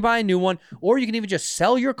car when you buy a new one, or you can even just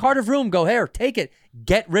sell your car to Vroom. Go, here, take it.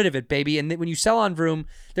 Get rid of it, baby. And when you sell on Vroom,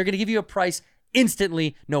 they're going to give you a price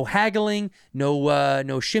instantly. No haggling,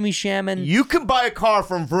 no shimmy shamming. You can buy a car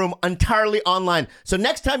from Vroom entirely online. So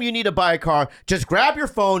next time you need to buy a car, just grab your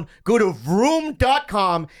phone, go to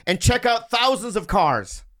vroom.com, and check out thousands of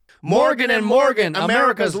cars. Morgan & Morgan,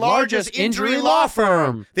 America's largest injury law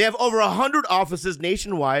firm. They have over 100 offices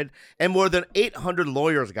nationwide and more than 800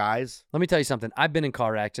 lawyers, guys. Let me tell you something. I've been in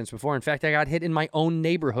car accidents before. In fact, I got hit in my own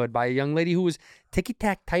neighborhood by a young lady who was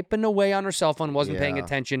ticky-tack typing away on her cell phone, wasn't paying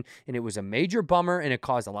attention, and it was a major bummer, and it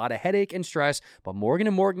caused a lot of headache and stress, but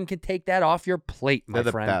Morgan & Morgan can take that off your plate, my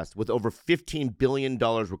They're friend. the best. With over $15 billion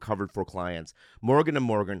recovered for clients, Morgan &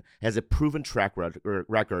 Morgan has a proven track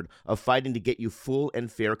record of fighting to get you full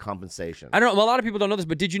and fair compensation. I don't know. Well, a lot of people don't know this,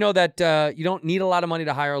 but did you know that you don't need a lot of money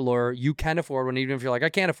to hire a lawyer? You can afford one, even if you're like, I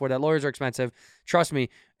can't afford that. Lawyers are expensive. Trust me,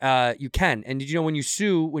 you can. And did you know when you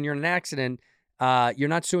sue, when you're in an accident, you're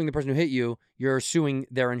not suing the person who hit you. You're suing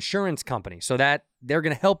their insurance company. So that they're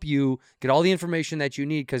going to help you get all the information that you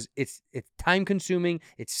need because it's time consuming.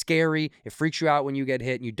 It's scary. It freaks you out when you get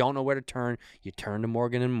hit and you don't know where to turn. You turn to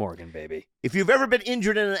Morgan & Morgan, baby. If you've ever been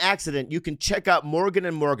injured in an accident, you can check out Morgan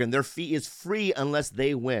 & Morgan. Their fee is free unless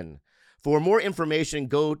they win. For more information,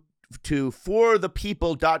 go to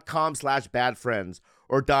forthepeople.com/badfriends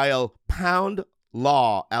or dial pound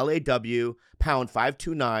law, LAW, pound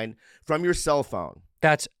 529 from your cell phone.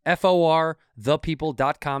 That's FOR,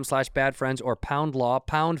 thepeople.com/badfriends or pound law,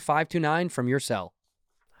 pound 529 from your cell.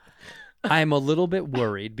 I'm a little bit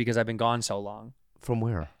worried because I've been gone so long. From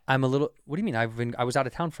where? I'm a little, what do you mean? I was out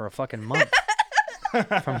of town for a fucking month.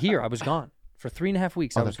 From here, I was gone. For 3.5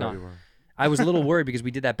 weeks, I was gone. I was a little worried because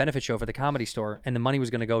we did that benefit show for the Comedy Store and the money was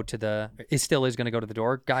going to go to it still is going to go to the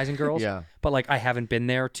door guys and girls. Yeah. But like I haven't been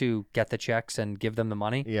there to get the checks and give them the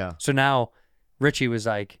money. Yeah. So now Richie was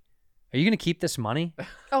like, are you going to keep this money?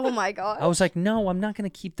 Oh my God. I was like, no, I'm not going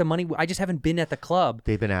to keep the money. I just haven't been at the club.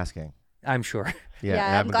 They've been asking. I'm sure.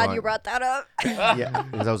 Yeah, I'm glad you brought that up. Yeah,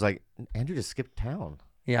 because I was like, Andrew just skipped town.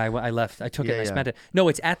 Yeah, I left. I took it and I spent it. No,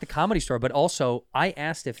 it's at the Comedy Store, but also I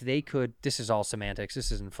asked if they could, this is all semantics,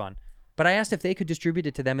 this isn't fun, but I asked if they could distribute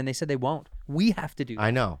it to them and they said they won't. We have to do that.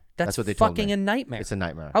 I know. That's what they told me. fucking a nightmare. It's a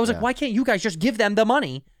nightmare. I was like, why can't you guys just give them the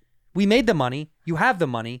money? We made the money. You have the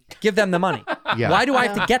money. Give them the money. Yeah. Why do I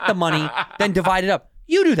have to get the money, then divide it up?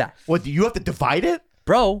 You do that. What, do you have to divide it?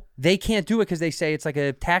 Bro, they can't do it because they say it's like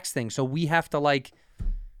a tax thing. So we have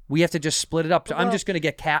to just split it up. So I'm just going to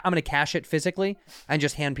get I'm going to cash it physically and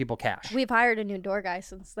just hand people cash. We've hired a new door guy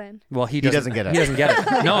since then. Well, he doesn't get it. He doesn't get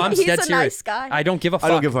it. No, I'm He's dead a serious. nice guy. I don't give a fuck.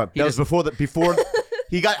 I don't give a fuck. He That was doesn't- before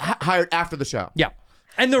he got hired after the show. Yeah.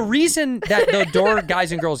 And the reason that the door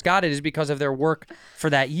guys and girls got it is because of their work for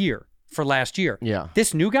that year, for last year. Yeah.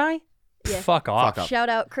 This new guy? Yeah. Fuck off. Fuck up. Shout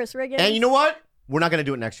out Chris Riggins. And you know what? We're not going to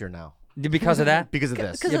do it next year now. Because of that? Because of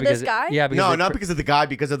this. Because of this guy? Yeah, because No, they- not because of the guy,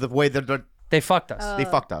 because of the way that they fucked us. they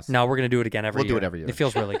fucked us. No, we're going to do it again every We'll year. do it every year. It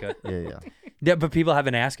feels really good. Yeah. Yeah, but people have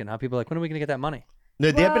been asking. Huh? People are like, when are we going to get that money?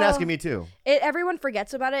 No, they have been Well, asking me too. Everyone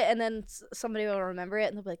forgets about it, and then somebody will remember it,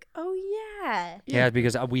 and they'll be like, "Oh yeah." Yeah,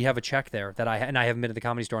 because we have a check there that I haven't been to the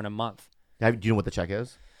Comedy Store in a month. Do you know what the check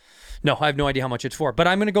is? No, I have no idea how much it's for, but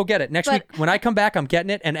I'm going to go get it. Next week, when I come back, I'm getting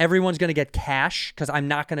it, and everyone's going to get cash because I'm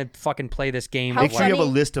not going to fucking play this game. How Make sure you have a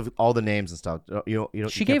funny. list of all the names and stuff. You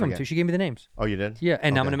She can't gave them forget. to. She gave me the names. Oh, you did? Yeah,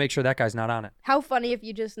 and I'm Okay. going to make sure that guy's not on it. How funny if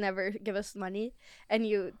you just never give us money, and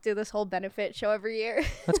you do this whole benefit show every year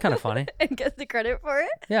That's kind of funny. and get the credit for it.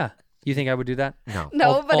 Yeah. You think I would do that? No.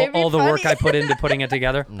 No, but it'd be all the work funny. I put into putting it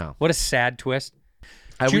together? No. What a sad twist.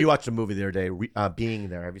 I Ju- rewatched a movie the other day, Being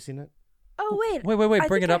There. Have you seen it? Oh wait. Wait, I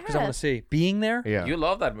bring it think up because I want have. to see. Being there? Yeah. You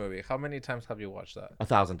love that movie. How many times have you watched that?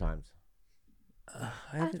 1,000 times.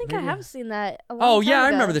 I think I have seen that. A long Oh, yeah, time I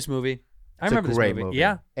ago. remember this movie. I It's remember a this great movie.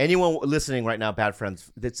 Yeah. Anyone listening right now, Bad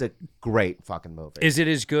Friends, it's a great fucking movie. Is it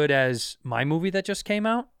as good as my movie that just came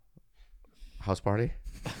out? House Party?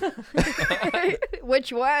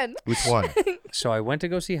 Which one? Which one? So I went to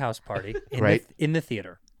go see House Party Right. in the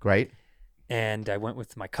theater. Great. And I went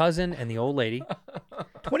with my cousin and the old lady.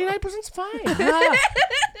 29%'s fine.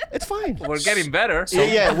 It's fine. We're getting better.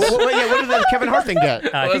 Yeah. What did the Kevin Hart thing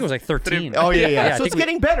get? I think it was like 13. Oh yeah. I So think it's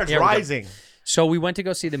getting better. It's yeah, we're good. rising. So we went to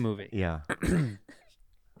go see the movie. Yeah.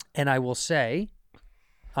 And I will say,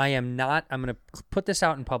 I'm going to put this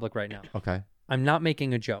out in public right now. Okay. I'm not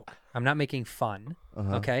making a joke. I'm not making fun.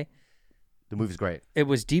 Okay? The movie's great. It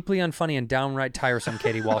was deeply unfunny and downright tiresome,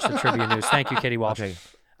 Katie Walsh at Trivia News. Thank you, Katie Walsh. Okay.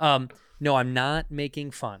 No, I'm not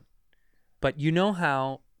making fun. But you know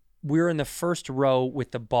how we're in the first row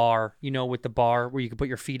with the bar, with the bar where you can put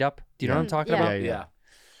your feet up? Do you know what I'm talking Yeah. about? Yeah.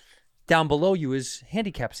 Down below you is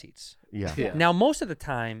handicap seats. Yeah. Yeah. Now, most of the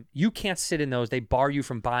time, you can't sit in those. They bar you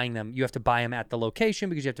from buying them. You have to buy them at the location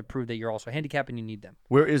because you have to prove that you're also handicapped and you need them.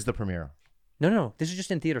 Where is the premiere? No. This is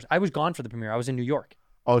just in theaters. I was gone for the premiere. I was in New York.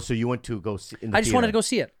 Oh, so you went to go see in the I just wanted to go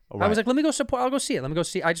see it. Oh, I was right. like, let me go support. I'll go see it. Let me go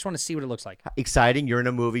see. I just want to see what it looks like. Exciting. You're in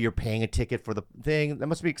a movie. You're paying a ticket for the thing. That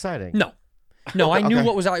must be exciting. No, I knew Okay.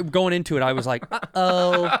 what was going into it. I was like,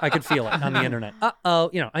 uh-oh. I could feel it on the internet.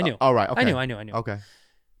 Uh-oh. I knew. All right. Okay. I knew. Okay.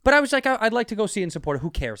 But I was like, I'd like to go see it and support it.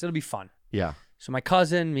 Who cares? It'll be fun. Yeah. So my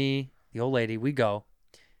cousin, me, the old lady, we go.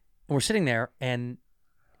 And we're sitting there, and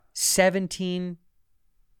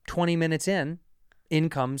 20 minutes in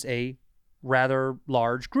comes a rather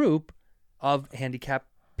large group of handicapped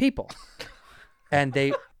people. And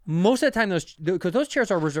most of the time, because those chairs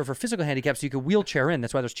are reserved for physical handicaps, so you could wheelchair in.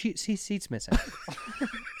 That's why there's seats missing.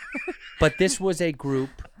 But this was a group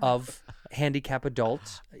of handicapped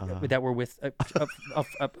adults that were with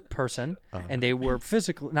a person, and they were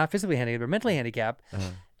not physically handicapped, but mentally handicapped,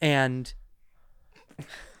 and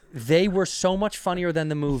they were so much funnier than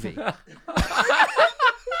the movie.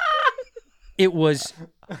 It was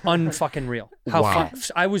unfucking real. How Wow.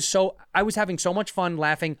 fun I was having so much fun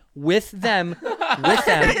laughing with them. With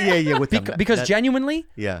them. Because genuinely,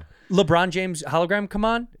 Yeah. LeBron James hologram come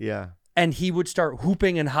on, Yeah. and he would start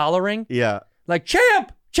whooping and hollering Yeah. like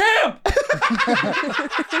champ.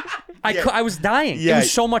 I was dying. Yeah. It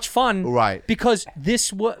was so much fun. Right. Because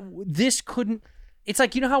this couldn't. It's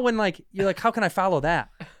like, you know how when like you're like, how can I follow that?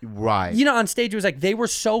 Right. On stage it was like they were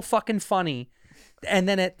so fucking funny, and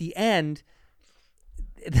then at the end,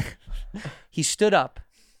 he stood up,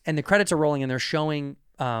 and the credits are rolling, and they're showing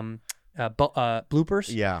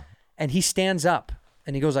bloopers. Yeah. And he stands up,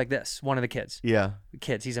 and he goes like this. One of the kids. Yeah.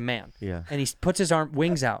 He's a man. Yeah. And he puts his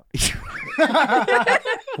wings out.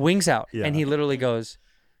 Wings out. Yeah. And he literally goes,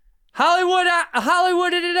 Hollywood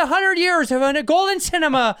did 100 years of a golden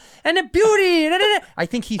cinema and a beauty. I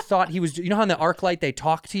think he thought he was, how in the ArcLight they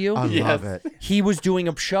talk to you? I love it. He was doing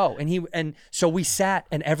a show, and so we sat,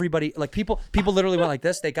 and everybody, like people literally went like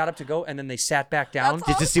this. They got up to go, and then they sat back down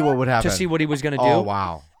Just to see what would happen. to see what he was going to do. Oh,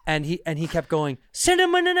 wow. And he kept going,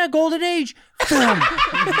 cinema in a golden age, film,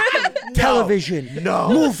 television,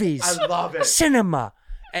 movies, I love it. cinema.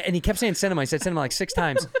 And he kept saying cinema. He said cinema like 6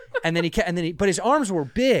 times. And then but his arms were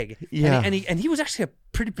big. Yeah. And he was actually a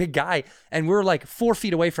pretty big guy. And we were like 4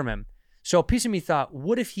 feet away from him. So a piece of me thought,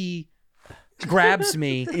 what if he grabs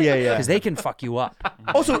me? Yeah. Because they can fuck you up.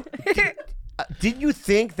 Also, did you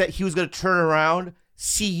think that he was going to turn around,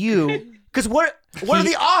 see you? Because what are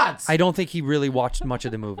the odds? I don't think he really watched much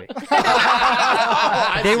of the movie.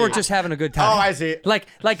 They were just having a good time. Oh, I see. Like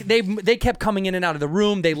they kept coming in and out of the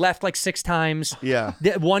room. They left like 6 times. Yeah.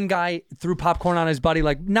 One guy threw popcorn on his buddy,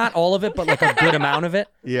 like not all of it, but like a good amount of it.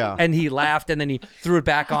 Yeah. And he laughed, and then he threw it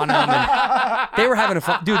back on him. And they were having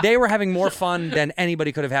they were having more fun than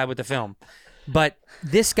anybody could have had with the film. But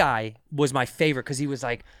this guy was my favorite because he was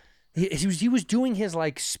like, he was doing his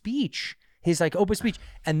like speech. His like open speech.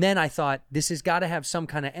 And then I thought, this has got to have some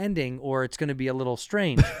kind of ending or it's going to be a little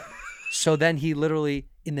strange. So then he literally,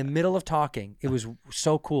 in the middle of talking, it was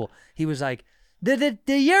so cool. He was like, the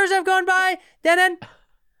years have gone by,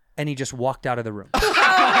 and he just walked out of the room.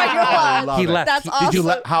 I love He it. left. That's He- awesome. Did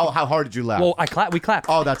you how hard did you laugh? Well, we clapped.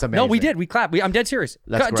 Oh, that's No, we amazing. did. We clapped. I'm dead serious.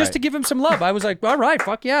 That's Just great. to give him some love. I was like, all right,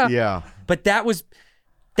 fuck yeah. Yeah. But that was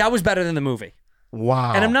better than the movie.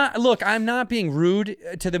 Wow. And I'm not being rude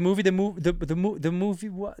to the movie. The movie.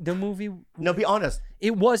 No, be honest.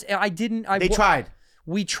 It was. They tried.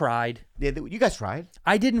 We tried. Yeah, you guys tried.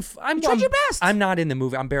 I didn't. I'm tried your best. I'm not in the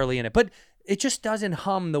movie. I'm barely in it. But it just doesn't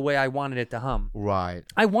hum the way I wanted it to hum. Right.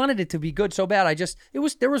 I wanted it to be good so bad.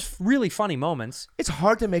 There was really funny moments. It's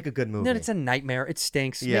hard to make a good movie. No, it's a nightmare. It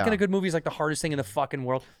stinks. Yeah. Making a good movie is like the hardest thing in the fucking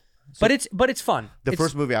world. But it's fun. The It's-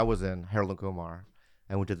 first movie I was in, Harold and Kumar,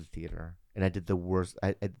 I went to the theater and I did the worst.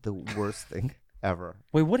 I did the worst thing. ever.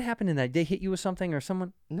 Wait, what happened in that? They hit you with something or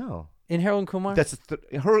someone No. in Harold and Kumar? That's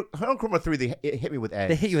Harold Kumar 3. It hit me with eggs.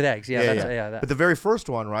 They hit you with eggs. Yeah, that's, But the very first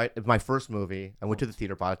one, right? My first movie. I went to the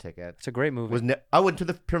theater, bought a ticket. it's a great movie. I went to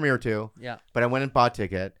the premiere too. Yeah. But I went and bought a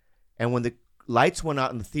ticket, and when the lights went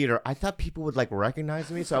out in the theater, I thought people would like recognize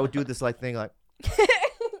me, so I would do this like thing like.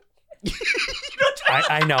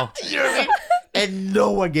 I know. You know what I mean? And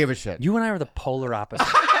no one gave a shit. You and I are the polar opposite.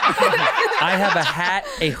 I have a hat,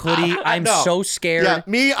 a hoodie. I'm No. so scared. Yeah,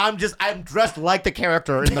 me, I'm dressed like the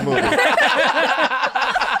character in the movie.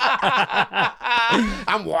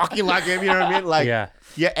 I'm walking like him, you know what I mean? Like, Yeah.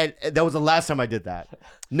 Yeah, and that was the last time I did that.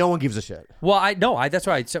 No one gives a shit. Well, that's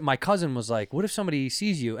why my cousin was like, "What if somebody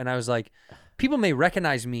sees you?" And I was like, "People may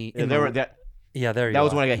recognize me." And there there you that are.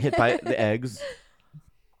 was when I got hit by the eggs.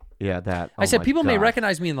 Yeah, that. I said my people may God.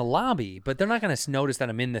 recognize me in the lobby, but they're not going to notice that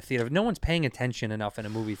I'm in the theater. No one's paying attention enough in a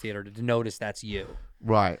movie theater to notice that's you.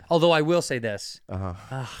 Right. Although I will say this,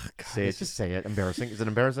 Say it. Just say it. Embarrassing. Is it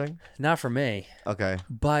embarrassing? not for me, Okay.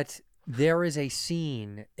 but there is a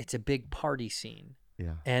scene. It's a big party scene.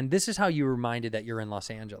 Yeah. And this is how you reminded that you're in Los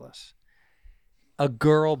Angeles. A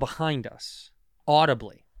girl behind us,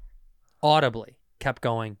 audibly, kept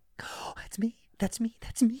going, "Oh, that's me, that's me,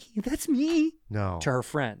 that's me, that's me," No. to her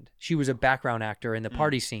friend. She was a background actor in the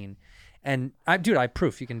party scene. And I have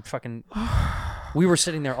proof. You can fucking. We were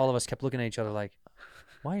sitting there, all of us kept looking at each other like,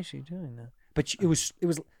 why is she doing that? But it was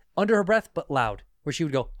under her breath, but loud, where she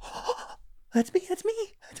would go, "Oh, that's me, that's me.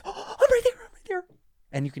 Oh, I'm right there.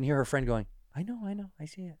 And you can hear her friend going, I know, I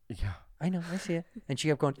see it. Yeah. I know, I see it. And she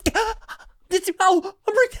kept going, I'm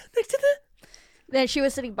right there next to the. Then she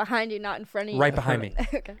was sitting behind you, not in front of you. Right behind me.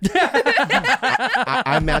 Okay.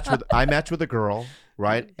 I matched with a girl,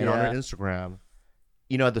 right? And on her Yeah. Instagram,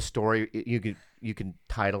 you know the story. You can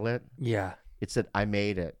title it. Yeah. It said, "I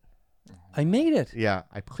made it." I made it. Yeah.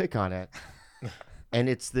 I click on it, and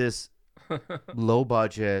it's this low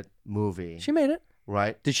budget movie, She made it.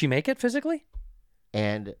 right? Did she make it physically?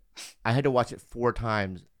 And I had to watch it 4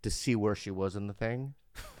 times to see where she was in the thing.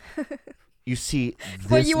 You see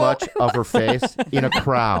this you much of her face in a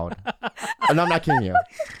crowd, and I'm not kidding you,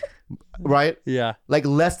 right? Yeah. Like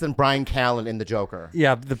less than Brian Callen in The Joker.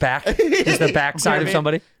 Yeah, the back. Just the back You know side what I of mean?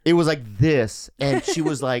 somebody. It was like this, and she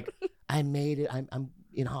was like, "I made it. I'm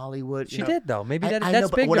in Hollywood." She did, though. Maybe I that's know,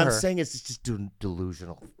 but big what to I'm her. saying is, it's just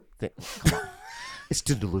delusional thing. Come on. It's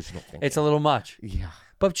too delusional thing. It's a little much. Yeah.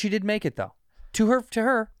 But she did make it, though. To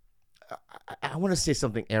her. I want to say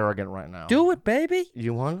something arrogant right now. Do it, baby.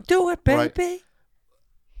 You want? Do it, Right. baby.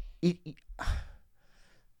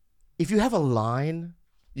 If you have a line,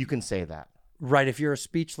 you can say that. Right. If you're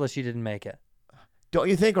speechless, you didn't make it. Don't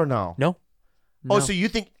you think, or no? No. Oh, No. so you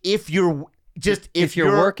think if you're just If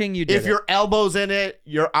you're working, you did if it. your elbow's in it,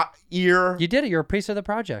 your ear. You did it. You're a piece of the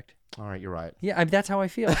project. All right, you're right. Yeah, that's how I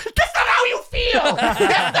feel. That's not how you feel. That's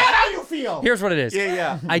not how you feel. Here's what it is.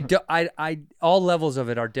 Yeah. I all levels of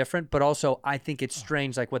it are different, but also I think it's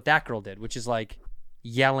strange, like what that girl did, which is like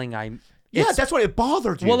yelling. Yeah, that's what it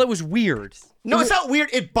bothered you. Well, it was weird. No, it's not weird.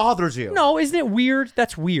 It bothers you. No, isn't it weird?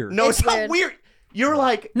 That's weird. No, It's it's not weird. weird. You're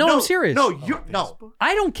like, No, I'm serious. No, you no.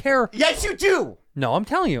 I don't care. Yes, you do. No, I'm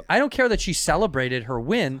telling you, I don't care that she celebrated her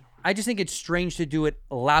win. I just think it's strange to do it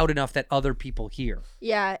loud enough that other people hear.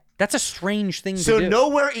 Yeah. That's a strange thing So to do.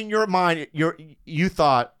 nowhere in your mind, you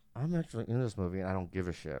thought, I'm actually in this movie and I don't give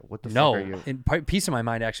a shit. What the No, fuck are you? and piece of my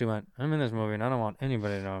mind actually went, I'm in this movie and I don't want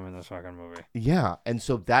anybody to know I'm in this fucking movie. Yeah, and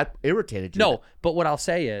so that irritated you. No, but what I'll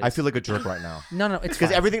say is, I feel like a jerk right now. no, it's Because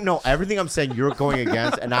fine. everything I'm saying you're going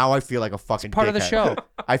against, and now I feel like a fucking part of the dickhead. show.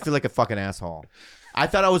 I feel like a fucking asshole. I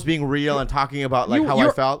thought I was being real and talking about like how I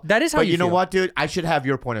you're- felt. that is how but you you know feel. what, dude? I should have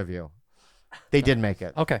your point of view. They did make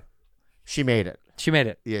it. Okay, She made it. she made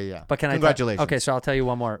it. Yeah. But can I? Congratulations. Okay, so I'll tell you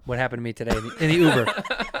one more. What happened to me today in the Uber?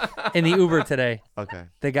 In the Uber today, Okay.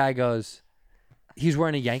 the guy goes, he's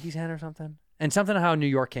wearing a Yankees hat or something, and something how New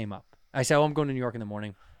York came up. I said, "Oh, I'm going to New York in the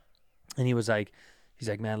morning," and he's like,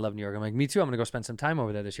 "Man, I love New York." I'm like, "Me too. I'm gonna go spend some time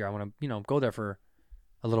over there this year. I want to, go there for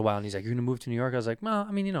a little while." And he's like, "You're gonna move to New York?" I was like, "Well,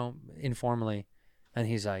 I mean, informally." And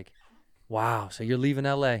he's like, "Wow, so you're leaving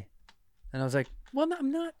LA?" And I was like, "Well, no, I'm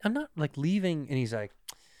not. I'm not like leaving." And he's like,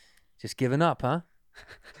 "Just giving up, huh?"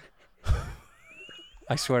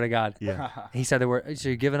 I swear to God. Yeah. He said, "So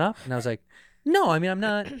you're giving up?" And I was like, "No, I mean, I'm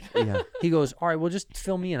not." Yeah. He goes, "All right, well, just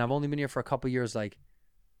fill me in. I've only been here for a couple years. Like,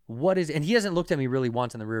 what is?" And he hasn't looked at me really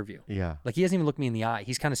once in the rear view. Yeah. Like, he hasn't even looked me in the eye.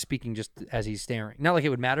 He's kind of speaking just as he's staring. Not like it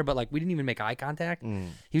would matter, but like we didn't even make eye contact.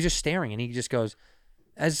 He was just staring, and he just goes,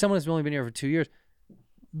 "As someone who's only been here for 2 years,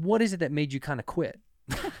 what is it that made you kind of quit?"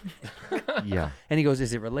 Yeah. And he goes,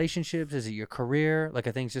 "Is it relationships? Is it your career? Like,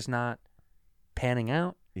 are things just not panning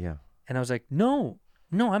out?" Yeah. And I was like, no,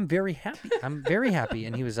 I'm very happy. I'm very happy.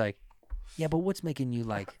 And he was like, yeah, but what's making you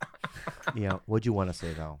like, Yeah. What'd you want to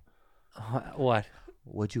say though? what?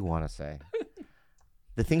 What'd you want to say?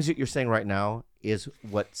 The things that you're saying right now is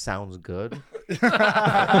what sounds good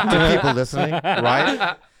to people listening,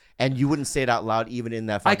 right? And you wouldn't say it out loud even in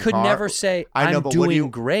that I fucking could car. never say, I know, I'm but what do doing you-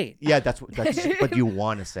 great. Yeah, that's but you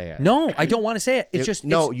want to say it. No, I don't want to say it. It's just,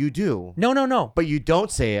 no, it's, you do. no. But you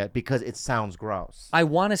don't say it because it sounds gross. I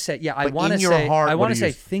want to say, yeah, I But want to in your say, heart, I what want are to say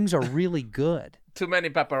you- things are really good. Too many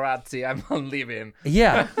paparazzi. I'm on leaving.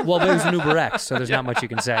 Yeah. Well, there's an Uber X, so there's not much you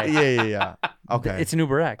can say. Yeah. Okay. It's an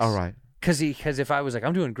Uber X. All right. Because if I was like,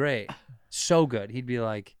 I'm doing great, so good, he'd be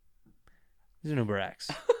like, it's an Uber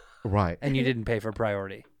X. Right. And you didn't pay for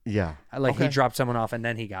priority. Yeah. Like he Okay. dropped someone off and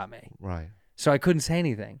then he got me. Right. So I couldn't say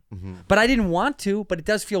anything. Mm-hmm. But I didn't want to, but it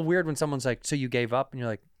does feel weird when someone's like, so you gave up? And you're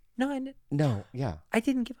like, no, No. Yeah. I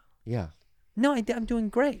didn't give up. Yeah. No, I'm doing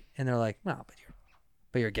great. And they're like, no,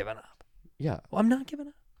 but you're giving up. Yeah. Well, I'm not giving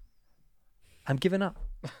up. I'm giving up.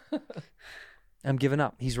 I'm giving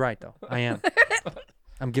up. He's right, though. I am.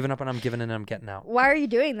 I'm giving up and I'm giving in and I'm getting out. Why are you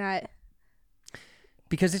doing that?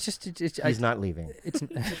 Because it's just, He's not leaving. It's,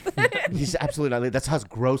 He's absolutely not leaving. That's how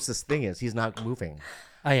gross this thing is. He's not moving.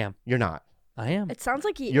 I am. You're not. I am. It sounds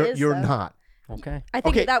like he You're is. you're though. not. Okay. I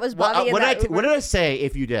think that was Bobby. in what, that what did I say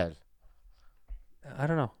if you did? I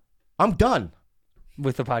don't know. I'm done.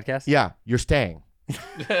 With the podcast? Yeah, you're staying. No,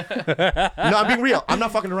 I'm being real. I'm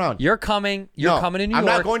not fucking around. You're coming. You're coming to New I'm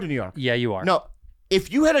York. not going to New York. Yeah, you are. No,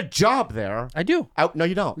 if you had a job there, I do. No,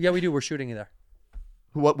 you don't. Yeah, we do. We're shooting you there.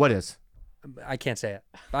 What is? I can't say it.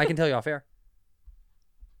 But I can tell you off air.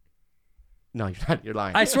 No, you're not. You're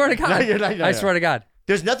lying. I swear to God. No, you're not. I swear to God.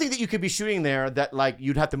 There's nothing that you could be shooting there that like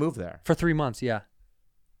you'd have to move there. For 3 months, yeah.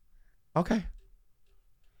 Okay.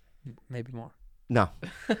 Maybe more. No.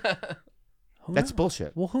 Who That's knows?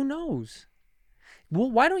 bullshit. Well, who knows?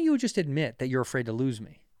 Well, why don't you just admit that you're afraid to lose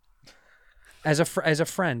me? As a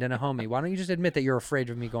friend and a homie, why don't you just admit that you're afraid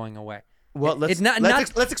of me going away? Well, let's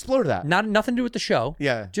let's explore that. Nothing to do with the show.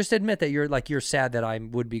 Yeah. Just admit that you're sad that I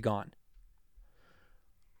would be gone.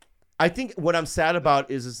 I think what I'm sad about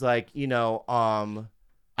is like,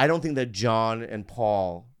 I don't think that John and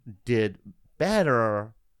Paul did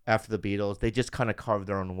better after the Beatles. They just kind of carved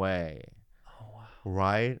their own way. Oh, wow.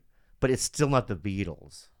 Right? But it's still not the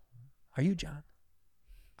Beatles. Are you John?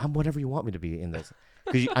 I'm whatever you want me to be in this.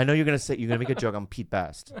 Because I know you're going to make a joke. I'm Pete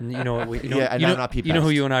Best. You know what? Yeah, and I'm not Pete You know who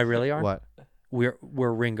Best. you and I really are? What? We're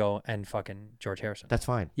Ringo and fucking George Harrison. That's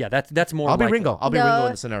fine. Yeah, that's more. I'll be likely. Ringo. I'll be No. Ringo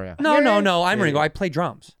in the scenario. No. I'm Yeah, Ringo. yeah. I play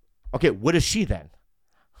drums. Okay, what is she then?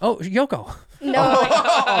 Oh, Yoko. No,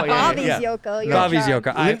 Oh, Bobby's yeah. Yoko. You're Bobby's John.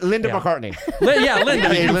 Yoko. Linda yeah. McCartney. Yeah,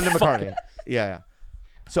 Linda. Yeah, you Linda fuck. McCartney. Yeah.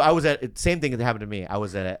 So I was at same thing that happened to me. I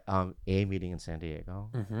was at a meeting in San Diego,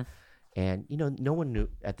 Mhm. and no one knew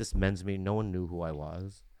at this men's meeting. No one knew who I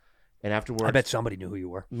was, and afterwards, I bet somebody knew who you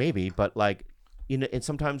were. maybe, but like, and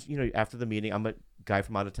sometimes after the meeting, I'm a guy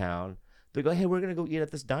from out of town. They go, "Hey, we're gonna go eat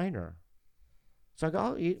at this diner." So I go,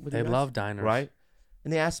 "I'll eat with you They guys." love diners. right?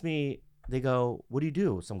 And they asked me, they go, "What do you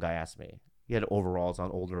do?" Some guy asked me. He had overalls on,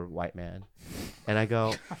 older white man, and I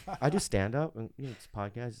go, "I do stand up and it's a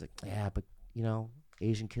podcast." He's like, "Yeah, but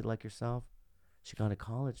Asian kid like yourself, she gone to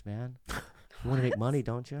college, man. You want to make money,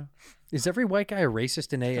 don't you?" Is every white guy a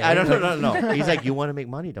racist in AA? I don't know, no. He's like, "You want to make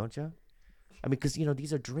money, don't you?" I mean, because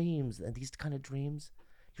these are dreams, and these kind of dreams,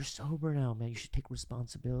 you're sober now, man. You should take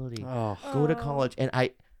responsibility. Oh, Go to college. And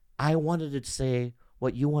I wanted to say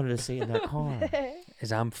what you wanted to say in that car.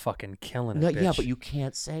 is I'm fucking killing it, No, bitch. yeah, but you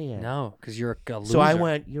can't say it. No, because you're a loser. So I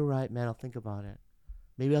went, "You're right, man. I'll think about it.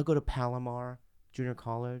 Maybe I'll go to Palomar Junior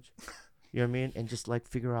College." You know what I mean? And just like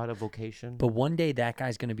figure out a vocation. But one day that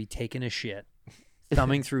guy's gonna be taking a shit,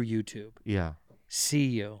 thumbing through YouTube. Yeah. See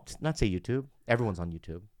you. Not say YouTube. Everyone's on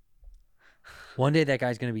YouTube. One day that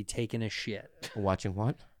guy's gonna be taking a shit. Watching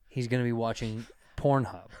what? He's gonna be watching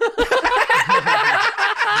Pornhub.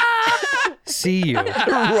 See you.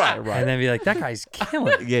 Right. And then be like, that guy's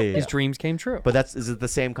killing it. Yeah. His dreams came true. But is it the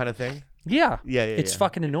same kind of thing? yeah. Yeah. It's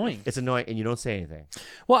fucking annoying. It's annoying, and you don't say anything.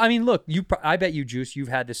 Well, I mean, look, I bet you, Juice, you've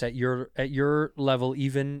had this at your level,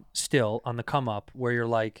 even still on the come up, where you're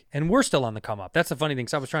like, and we're still on the come up. That's the funny thing.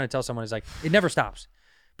 Because I was trying to tell someone, is like, it never stops.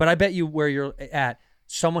 But I bet you where you're at,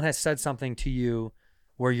 someone has said something to you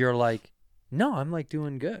where you're like, no, I'm like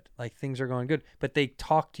doing good, like things are going good. But they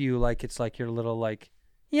talk to you like it's like your little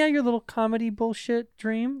your little comedy bullshit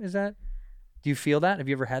dream. Is that? Do you feel that? Have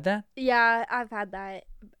you ever had that? Yeah, I've had that.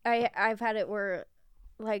 I've had it where,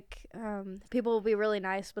 like, people will be really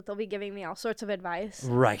nice, but they'll be giving me all sorts of advice,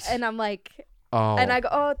 Right. and I'm like, Oh. and I go,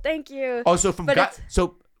 "Oh, thank you." Oh, so from But it's-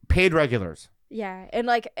 so paid regulars. Yeah, and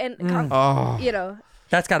like Oh. you know,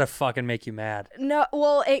 That's gotta fucking make you mad. no,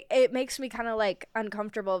 well, it makes me kind of like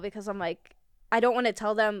uncomfortable because I'm like, I don't want to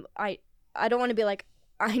tell them I don't want to be like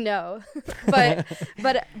I know, but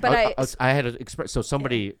I had to express. So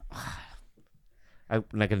somebody, I'm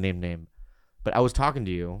not gonna name, but I was talking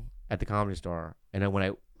to you at the Comedy Store, and then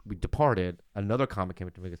when we departed, another comic came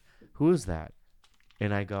up to me and goes, "Who is that?"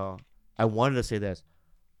 And I go, I wanted to say this.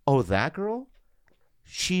 Oh, that girl?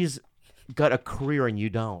 She's got a career and you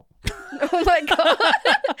don't. oh my god!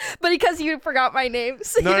 But because you forgot my name,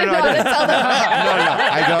 so No, you didn't no, know I how to tell them.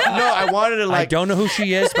 I go. No, I wanted to I like. don't know who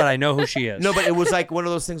she is, but I know who she is. No, but it was like one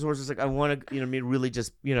of those things where it's just like I want to, me really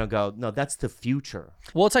just go. No, that's the future.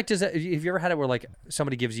 Well, it's like, have you ever had it where like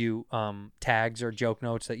somebody gives you tags or joke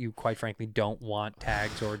notes that you quite frankly don't want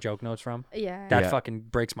tags or joke notes from? Yeah. That Yeah. fucking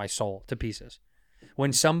breaks my soul to pieces.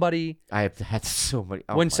 When somebody I have had so many.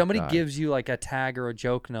 Oh when my somebody God. gives you like a tag or a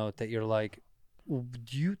joke note that you're like,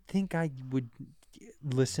 do you think I would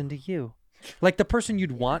listen to you? Like the person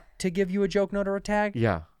you'd want to give you a joke note or a tag,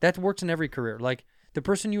 Yeah. that works in every career. Like the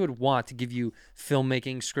person you would want to give you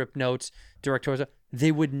filmmaking, script notes, directorial,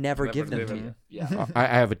 they would never give them to you. Yeah. I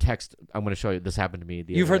have a text. I'm going to show you. This happened to me.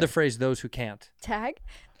 You've heard the phrase "those who can't." Tag.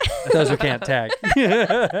 Those who can't tag.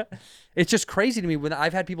 It's just crazy to me when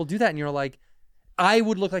I've had people do that, and you're like, I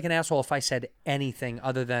would look like an asshole if I said anything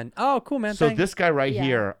other than, "Oh, cool, man." So thanks." this guy right Yeah.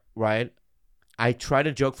 here, right? I tried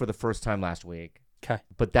a joke for the first time last week, Okay.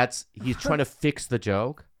 but he's trying to fix the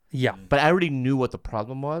joke. Yeah. But I already knew what the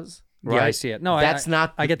problem was. Right? Yeah, I see it. No, that's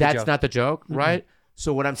not. I get the that's joke. not the joke, right?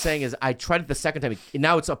 So what I'm saying is, I tried it the second time.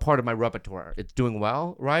 Now it's a part of my repertoire. It's doing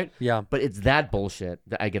well, right? Yeah. But it's that bullshit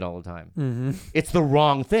that I get all the time. Mm-hmm. It's the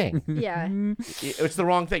wrong thing. Yeah. It's the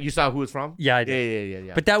wrong thing. You saw who it's from? Yeah, I did.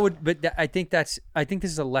 Yeah. But I think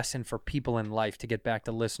this is a lesson for people in life to get back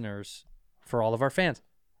to listeners, for all of our fans.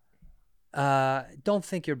 Don't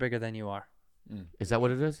think you're bigger than you are. Is that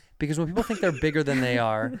what it is? Because when people think they're bigger than they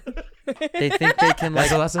are, they think they can like.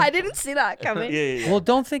 That's a lesson. I didn't see that coming. Yeah. Well,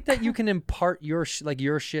 don't think that you can impart your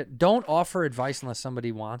shit. Don't offer advice unless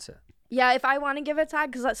somebody wants it. Yeah, if I want to give a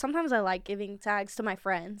tag, because sometimes I like giving tags to my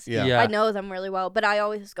friends. Yeah. I know them really well, but I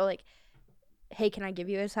always go like, hey, can I give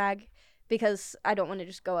you a tag? Because I don't want to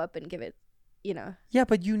just go up and give it, Yeah,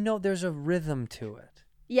 but there's a rhythm to it.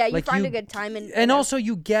 Yeah, you Like find a good time. And also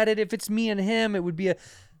you get it. If it's me and him, it would be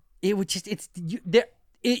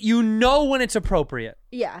you know when it's appropriate.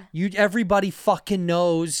 Yeah. Everybody fucking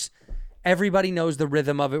knows. Everybody knows the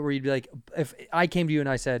rhythm of it. Where you'd be like, if I came to you and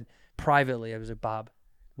I said privately, I was like, Bob,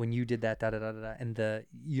 when you did that, da da da da, and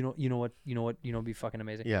you know what, it'd be fucking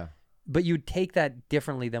amazing. Yeah. But you'd take that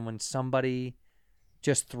differently than when somebody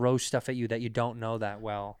just throws stuff at you that you don't know that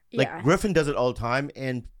well. Like Yeah. Griffin does it all the time,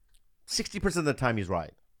 and 60% of the time he's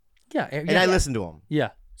right. Yeah, And I listen to him. Yeah,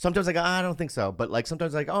 Sometimes I go, I don't think so. But like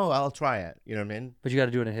sometimes like, oh, I'll try it. You know what I mean? but you got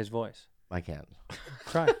to do it in his voice. I can't.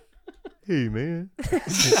 Try it. Hey, man.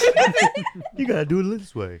 You got to do it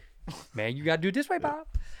this way. Man, you got to do it this way, Bob.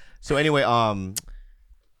 So anyway, wow,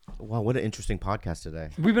 what an interesting podcast today.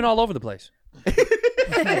 We've been all over the place.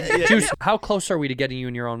 Juice, how close are we to getting you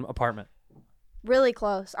in your own apartment? Really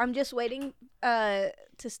close. I'm just waiting to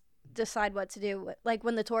decide what to do. Like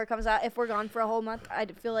when the tour comes out, if we're gone for a whole month, I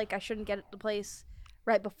feel like I shouldn't get the place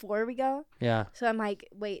right before we go. Yeah. So I might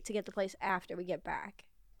wait to get the place after we get back.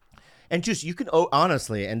 And just you can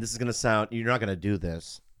honestly, and this is gonna sound, you're not gonna do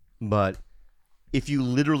this, but if you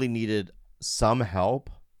literally needed some help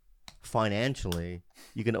financially,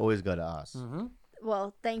 you can always go to us.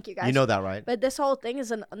 Well, thank you guys. You know that, right? But this whole thing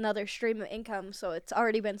is another stream of income, so it's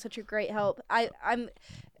already been such a great help. I'm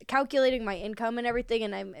calculating my income and everything,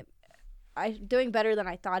 and I'm doing better than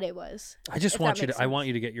I thought it was. I just if want that you to. makes I sense. want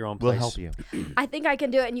you to get your own We'll place. help you. I think I can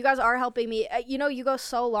do it, and you guys are helping me. You go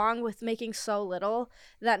so long with making so little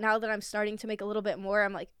that now that I'm starting to make a little bit more,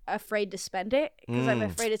 I'm like afraid to spend it because I'm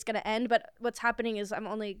afraid it's gonna end. But what's happening is I'm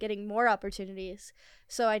only getting more opportunities,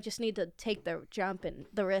 so I just need to take the jump and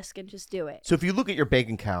the risk and just do it. So if you look at your bank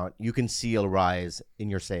account, you can see a rise in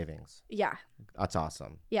your savings. Yeah, That's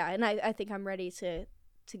awesome. yeah, and I think I'm ready to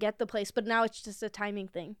get the place, but now it's just a timing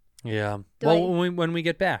thing. Yeah. Do Well, I- when we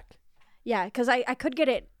get back. Yeah, because I could get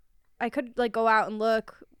it. I could like go out and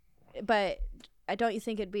look, but don't you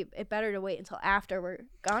think it'd be better to wait until after we're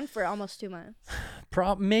gone for almost 2 months?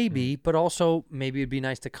 Maybe, but also maybe it'd be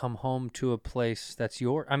nice to come home to a place that's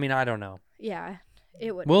your. I mean, I don't know. Yeah,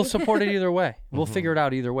 it would. We'll be. support it either way. We'll figure it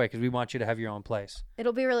out either way because we want you to have your own place.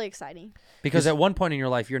 It'll be really exciting. Because at one point in your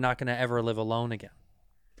life, you're not going to ever live alone again.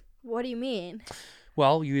 What do you mean?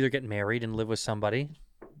 Well, you either get married and live with somebody,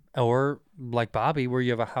 or like Bobby, where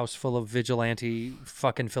you have a house full of vigilante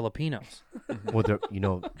fucking Filipinos. Well,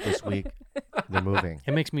 this week They're moving.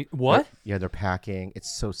 It makes me what? Yeah, they're packing.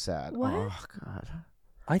 It's so sad. What? Oh God.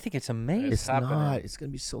 I think it's amazing. It's happening. not. It's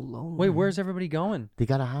gonna be so lonely. Wait, where's everybody going? They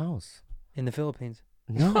got a house. In the Philippines.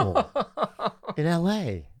 No. In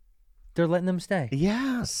L.A. They're letting them stay.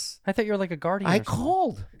 Yes. I thought you were like a guardian. I or something.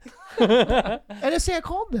 called. I didn't say I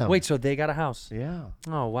called them. Wait, so they got a house? Yeah.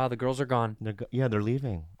 Oh wow, the girls are gone. They're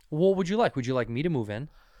leaving. What would you like? Would you like me to move in?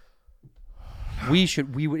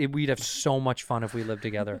 We'd have so much fun if we lived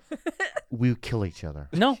together. We would kill each other.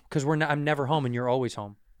 No, because I'm never home and you're always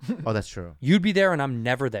home. Oh, that's true. You'd be there and I'm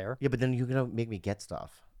never there. Yeah, but then you're gonna make me get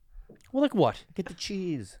stuff. Well, like what? Get the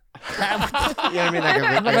cheese. You know what I mean? I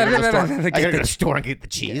gotta go to the store and get the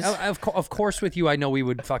cheese. Of course, with you, I know we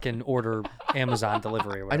would fucking order Amazon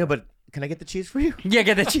delivery. Or I whatever. know, but can I get the cheese for you? Yeah,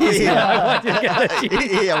 get the cheese. Yeah. I want you to get the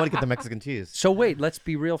cheese. Yeah, I want to get the Mexican cheese. So wait, let's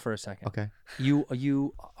be real for a second. Okay.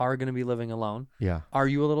 You are going to be living alone. Yeah. Are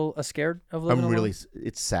you a little scared of living I'm alone? really.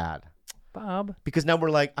 It's sad Bob. because now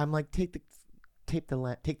I'm like take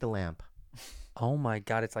the lamp. Oh my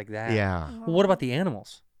God, it's like that. Yeah. Well, what about the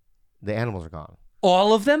animals? The animals are gone.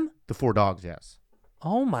 All of them? The 4 dogs, yes.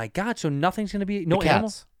 Oh my God! So nothing's going to be no the cats.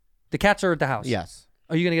 animals. The cats are at the house. Yes.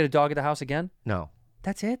 Are you going to get a dog at the house again? No.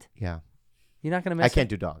 That's it. Yeah. You're not going to miss. I can't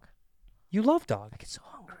it? do dog. You love dog, I get so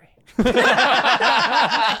hungry.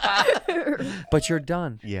 but you're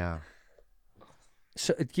done. Yeah.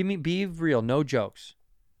 So be real, no jokes.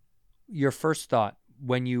 Your first thought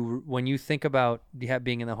when you think about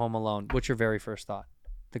being in the home alone, what's your very first thought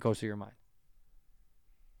that goes through your mind?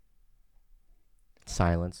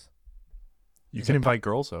 Silence. You can invite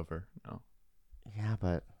girls over. No. Yeah,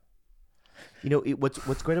 but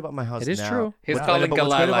what's great about my house It is now? true. He's what's calling great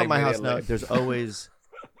about Galal my house now? immediately. There's always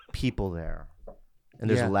people there, and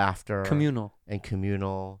there's Yeah. laughter, Communal.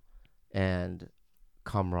 and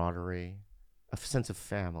camaraderie, a sense of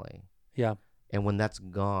family. Yeah. And when that's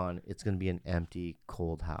gone, it's going to be an empty,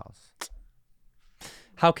 cold house.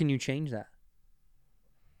 How can you change that?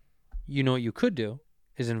 You know what you could do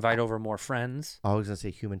is invite over more friends. I was going to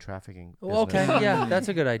say human trafficking. Well, okay, business. yeah, that's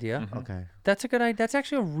a good idea. Okay. That's a good idea. That's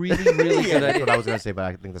actually a really, really Yeah, good that's idea. what I was going to say, but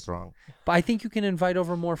I think that's wrong. But I think you can invite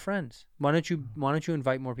over more friends. Why don't you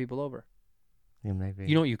invite more people over? Yeah, maybe.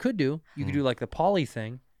 You know what you could do? You could do like the Pauly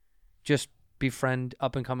thing. Just befriend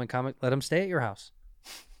up and coming comic. Let them stay at your house.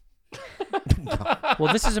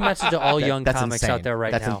 Well, this is a message to all young That's comics insane. out there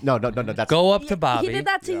right That's now. no. That's Go up to Bobby. He did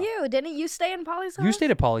that to you, didn't you? Stay in Polly's house. You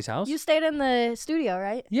stayed at Pauly's house. You stayed in the studio,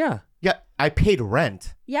 right? Yeah. Yeah, I paid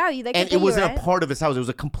rent, Yeah, they and could pay it wasn't you, right? a part of his house. It was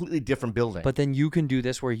a completely different building. But then you can do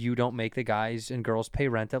this where you don't make the guys and girls pay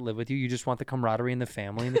rent that live with you. You just want the camaraderie and the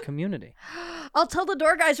family and the community. I'll tell the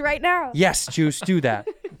door guys right now. Yes, Juice, do that.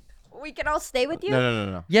 We can all stay with you.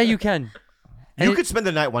 No. Yeah, you can. And You it- could spend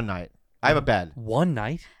the night one night. I have a bed. one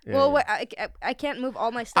night. Yeah, Well, yeah. wait, I can't move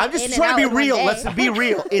all my stuff. I'm just in trying and to out be in one real. day. Let's be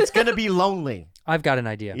real. It's gonna be lonely. I've got an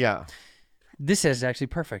idea. Yeah. This is actually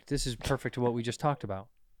perfect. This is perfect to what we just talked about.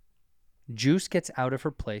 Juice gets out of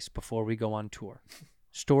her place before we go on tour.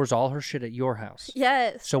 Stores all her shit at your house.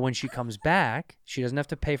 Yes. So when she comes back, she doesn't have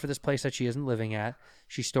to pay for this place that she isn't living at.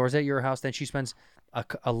 She stores at your house. Then she spends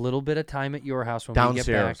a little bit of time at your house when we get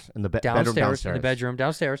Downstairs, back. in the bedroom in downstairs. the bedroom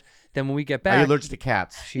downstairs. Then when we get Are back, you allergic to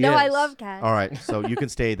cats? she No, is. I love cats. All right, so you can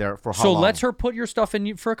stay there for how So long? let's her put your stuff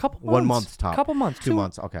in for a couple months. 1 month top. Couple months. 2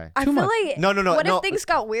 months. Okay. I 2 feel months. like No. What no. if things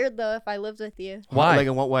got weird though if I lived with you? Why? Like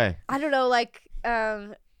in what way? I don't know. Like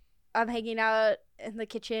I'm hanging out in the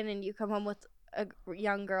kitchen and you come home with a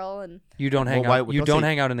young girl and You don't hang Well, out. why- You don't don't say-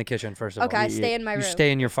 hang out in the kitchen first of okay, all. I stay in my You room.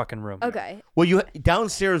 stay in your fucking room. Okay. Well, you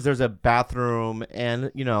downstairs. There's a bathroom and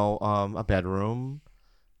a bedroom,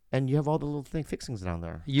 and you have all the little fixings down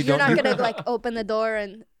there. You You're don't. not gonna like open the door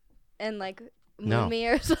and like moon No. me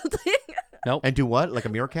or something. Nope. And do what? Like a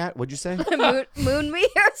meerkat? What'd you say? moon me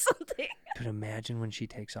or something. Dude, imagine when she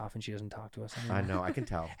takes off and she doesn't talk to us anymore. I know. I can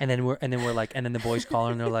tell. And then we're like, and then the boys call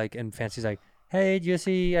her and they're like, and Fancy's like, "Hey,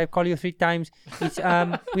 Jesse, I've called you 3 times. It's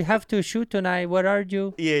we have to shoot tonight. Where are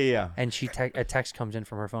you?" Yeah. And a text comes in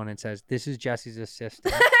from her phone and says, "This is Jesse's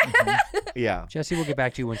assistant. Yeah. Jesse will get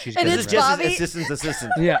back to you when she's And getting This is it's ready." Bobby. Jesse's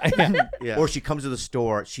assistant's. Yeah, yeah. Yeah. Or she comes to the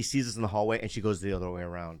store, she sees us in the hallway, and she goes the other way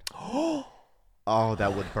around. Oh,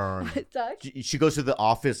 that would burn. Duck. She goes to the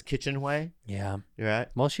office kitchen way. Yeah. You right?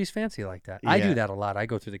 Well, she's fancy like that. I Yeah. do that a lot. I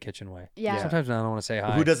go through the kitchen way. Yeah. Yeah. Sometimes I don't want to say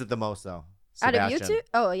hi. Who does it the most though? Out of you Sebastian. two?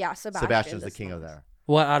 Oh yeah, Sebastian. Sebastian's the does king of most. there.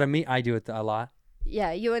 Well, out of me, I do it a lot.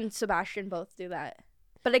 Yeah, you and Sebastian both do that.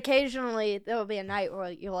 But occasionally there will be a night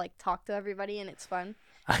where you'll like talk to everybody and it's fun.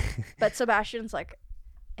 But Sebastian's like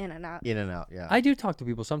in and out. In and out, yeah. I do talk to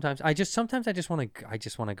people sometimes. I just want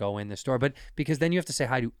to go in the store, but because then you have to say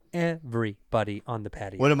hi to everybody on the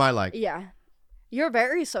patio. What am I like? Yeah. You're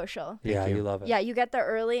very social. Yeah, you. you love it. Yeah, you get there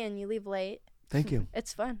early and you leave late. Thank you.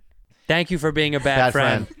 It's fun. Thank you for being a bad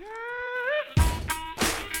friend.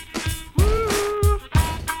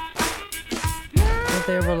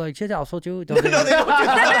 They were like, "No, they don't do that. No, they don't do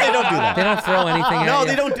that. They don't throw anything at No, you.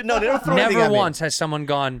 they don't. No, they don't throw anything Never at me. once has someone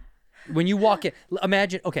gone, when you walk in,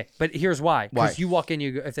 imagine, okay, but here's why. Why? Because you walk in,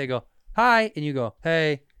 if they go, hi, and you go,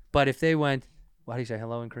 hey, but if they went, how do you say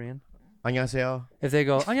hello in Korean? 안녕하세요. If they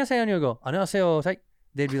go, 안녕하세요, and you go, 안녕하세요,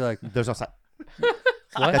 they'd be like, There's no side.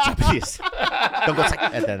 what? That's Japanese. Don't go side.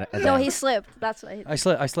 And then, No, he slipped. That's why. I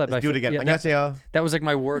slept. Let's do it again. Yeah, 안녕하세요. that was like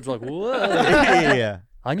my words were like, whoa. Yeah.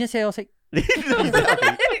 안녕하세요.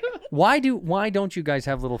 Why don't you guys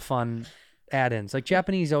have little fun add-ins? Like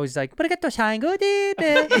Japanese always like,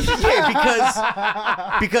 Yeah,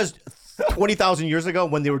 because 20,000 years ago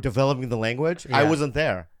when they were developing the language, I Yeah. wasn't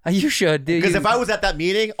there. You should. Because if I was at that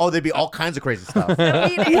meeting, there'd be all kinds of crazy stuff.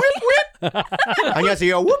 안녕하세요.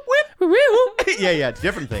 Whoop, whoop. Yeah,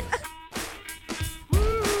 different things.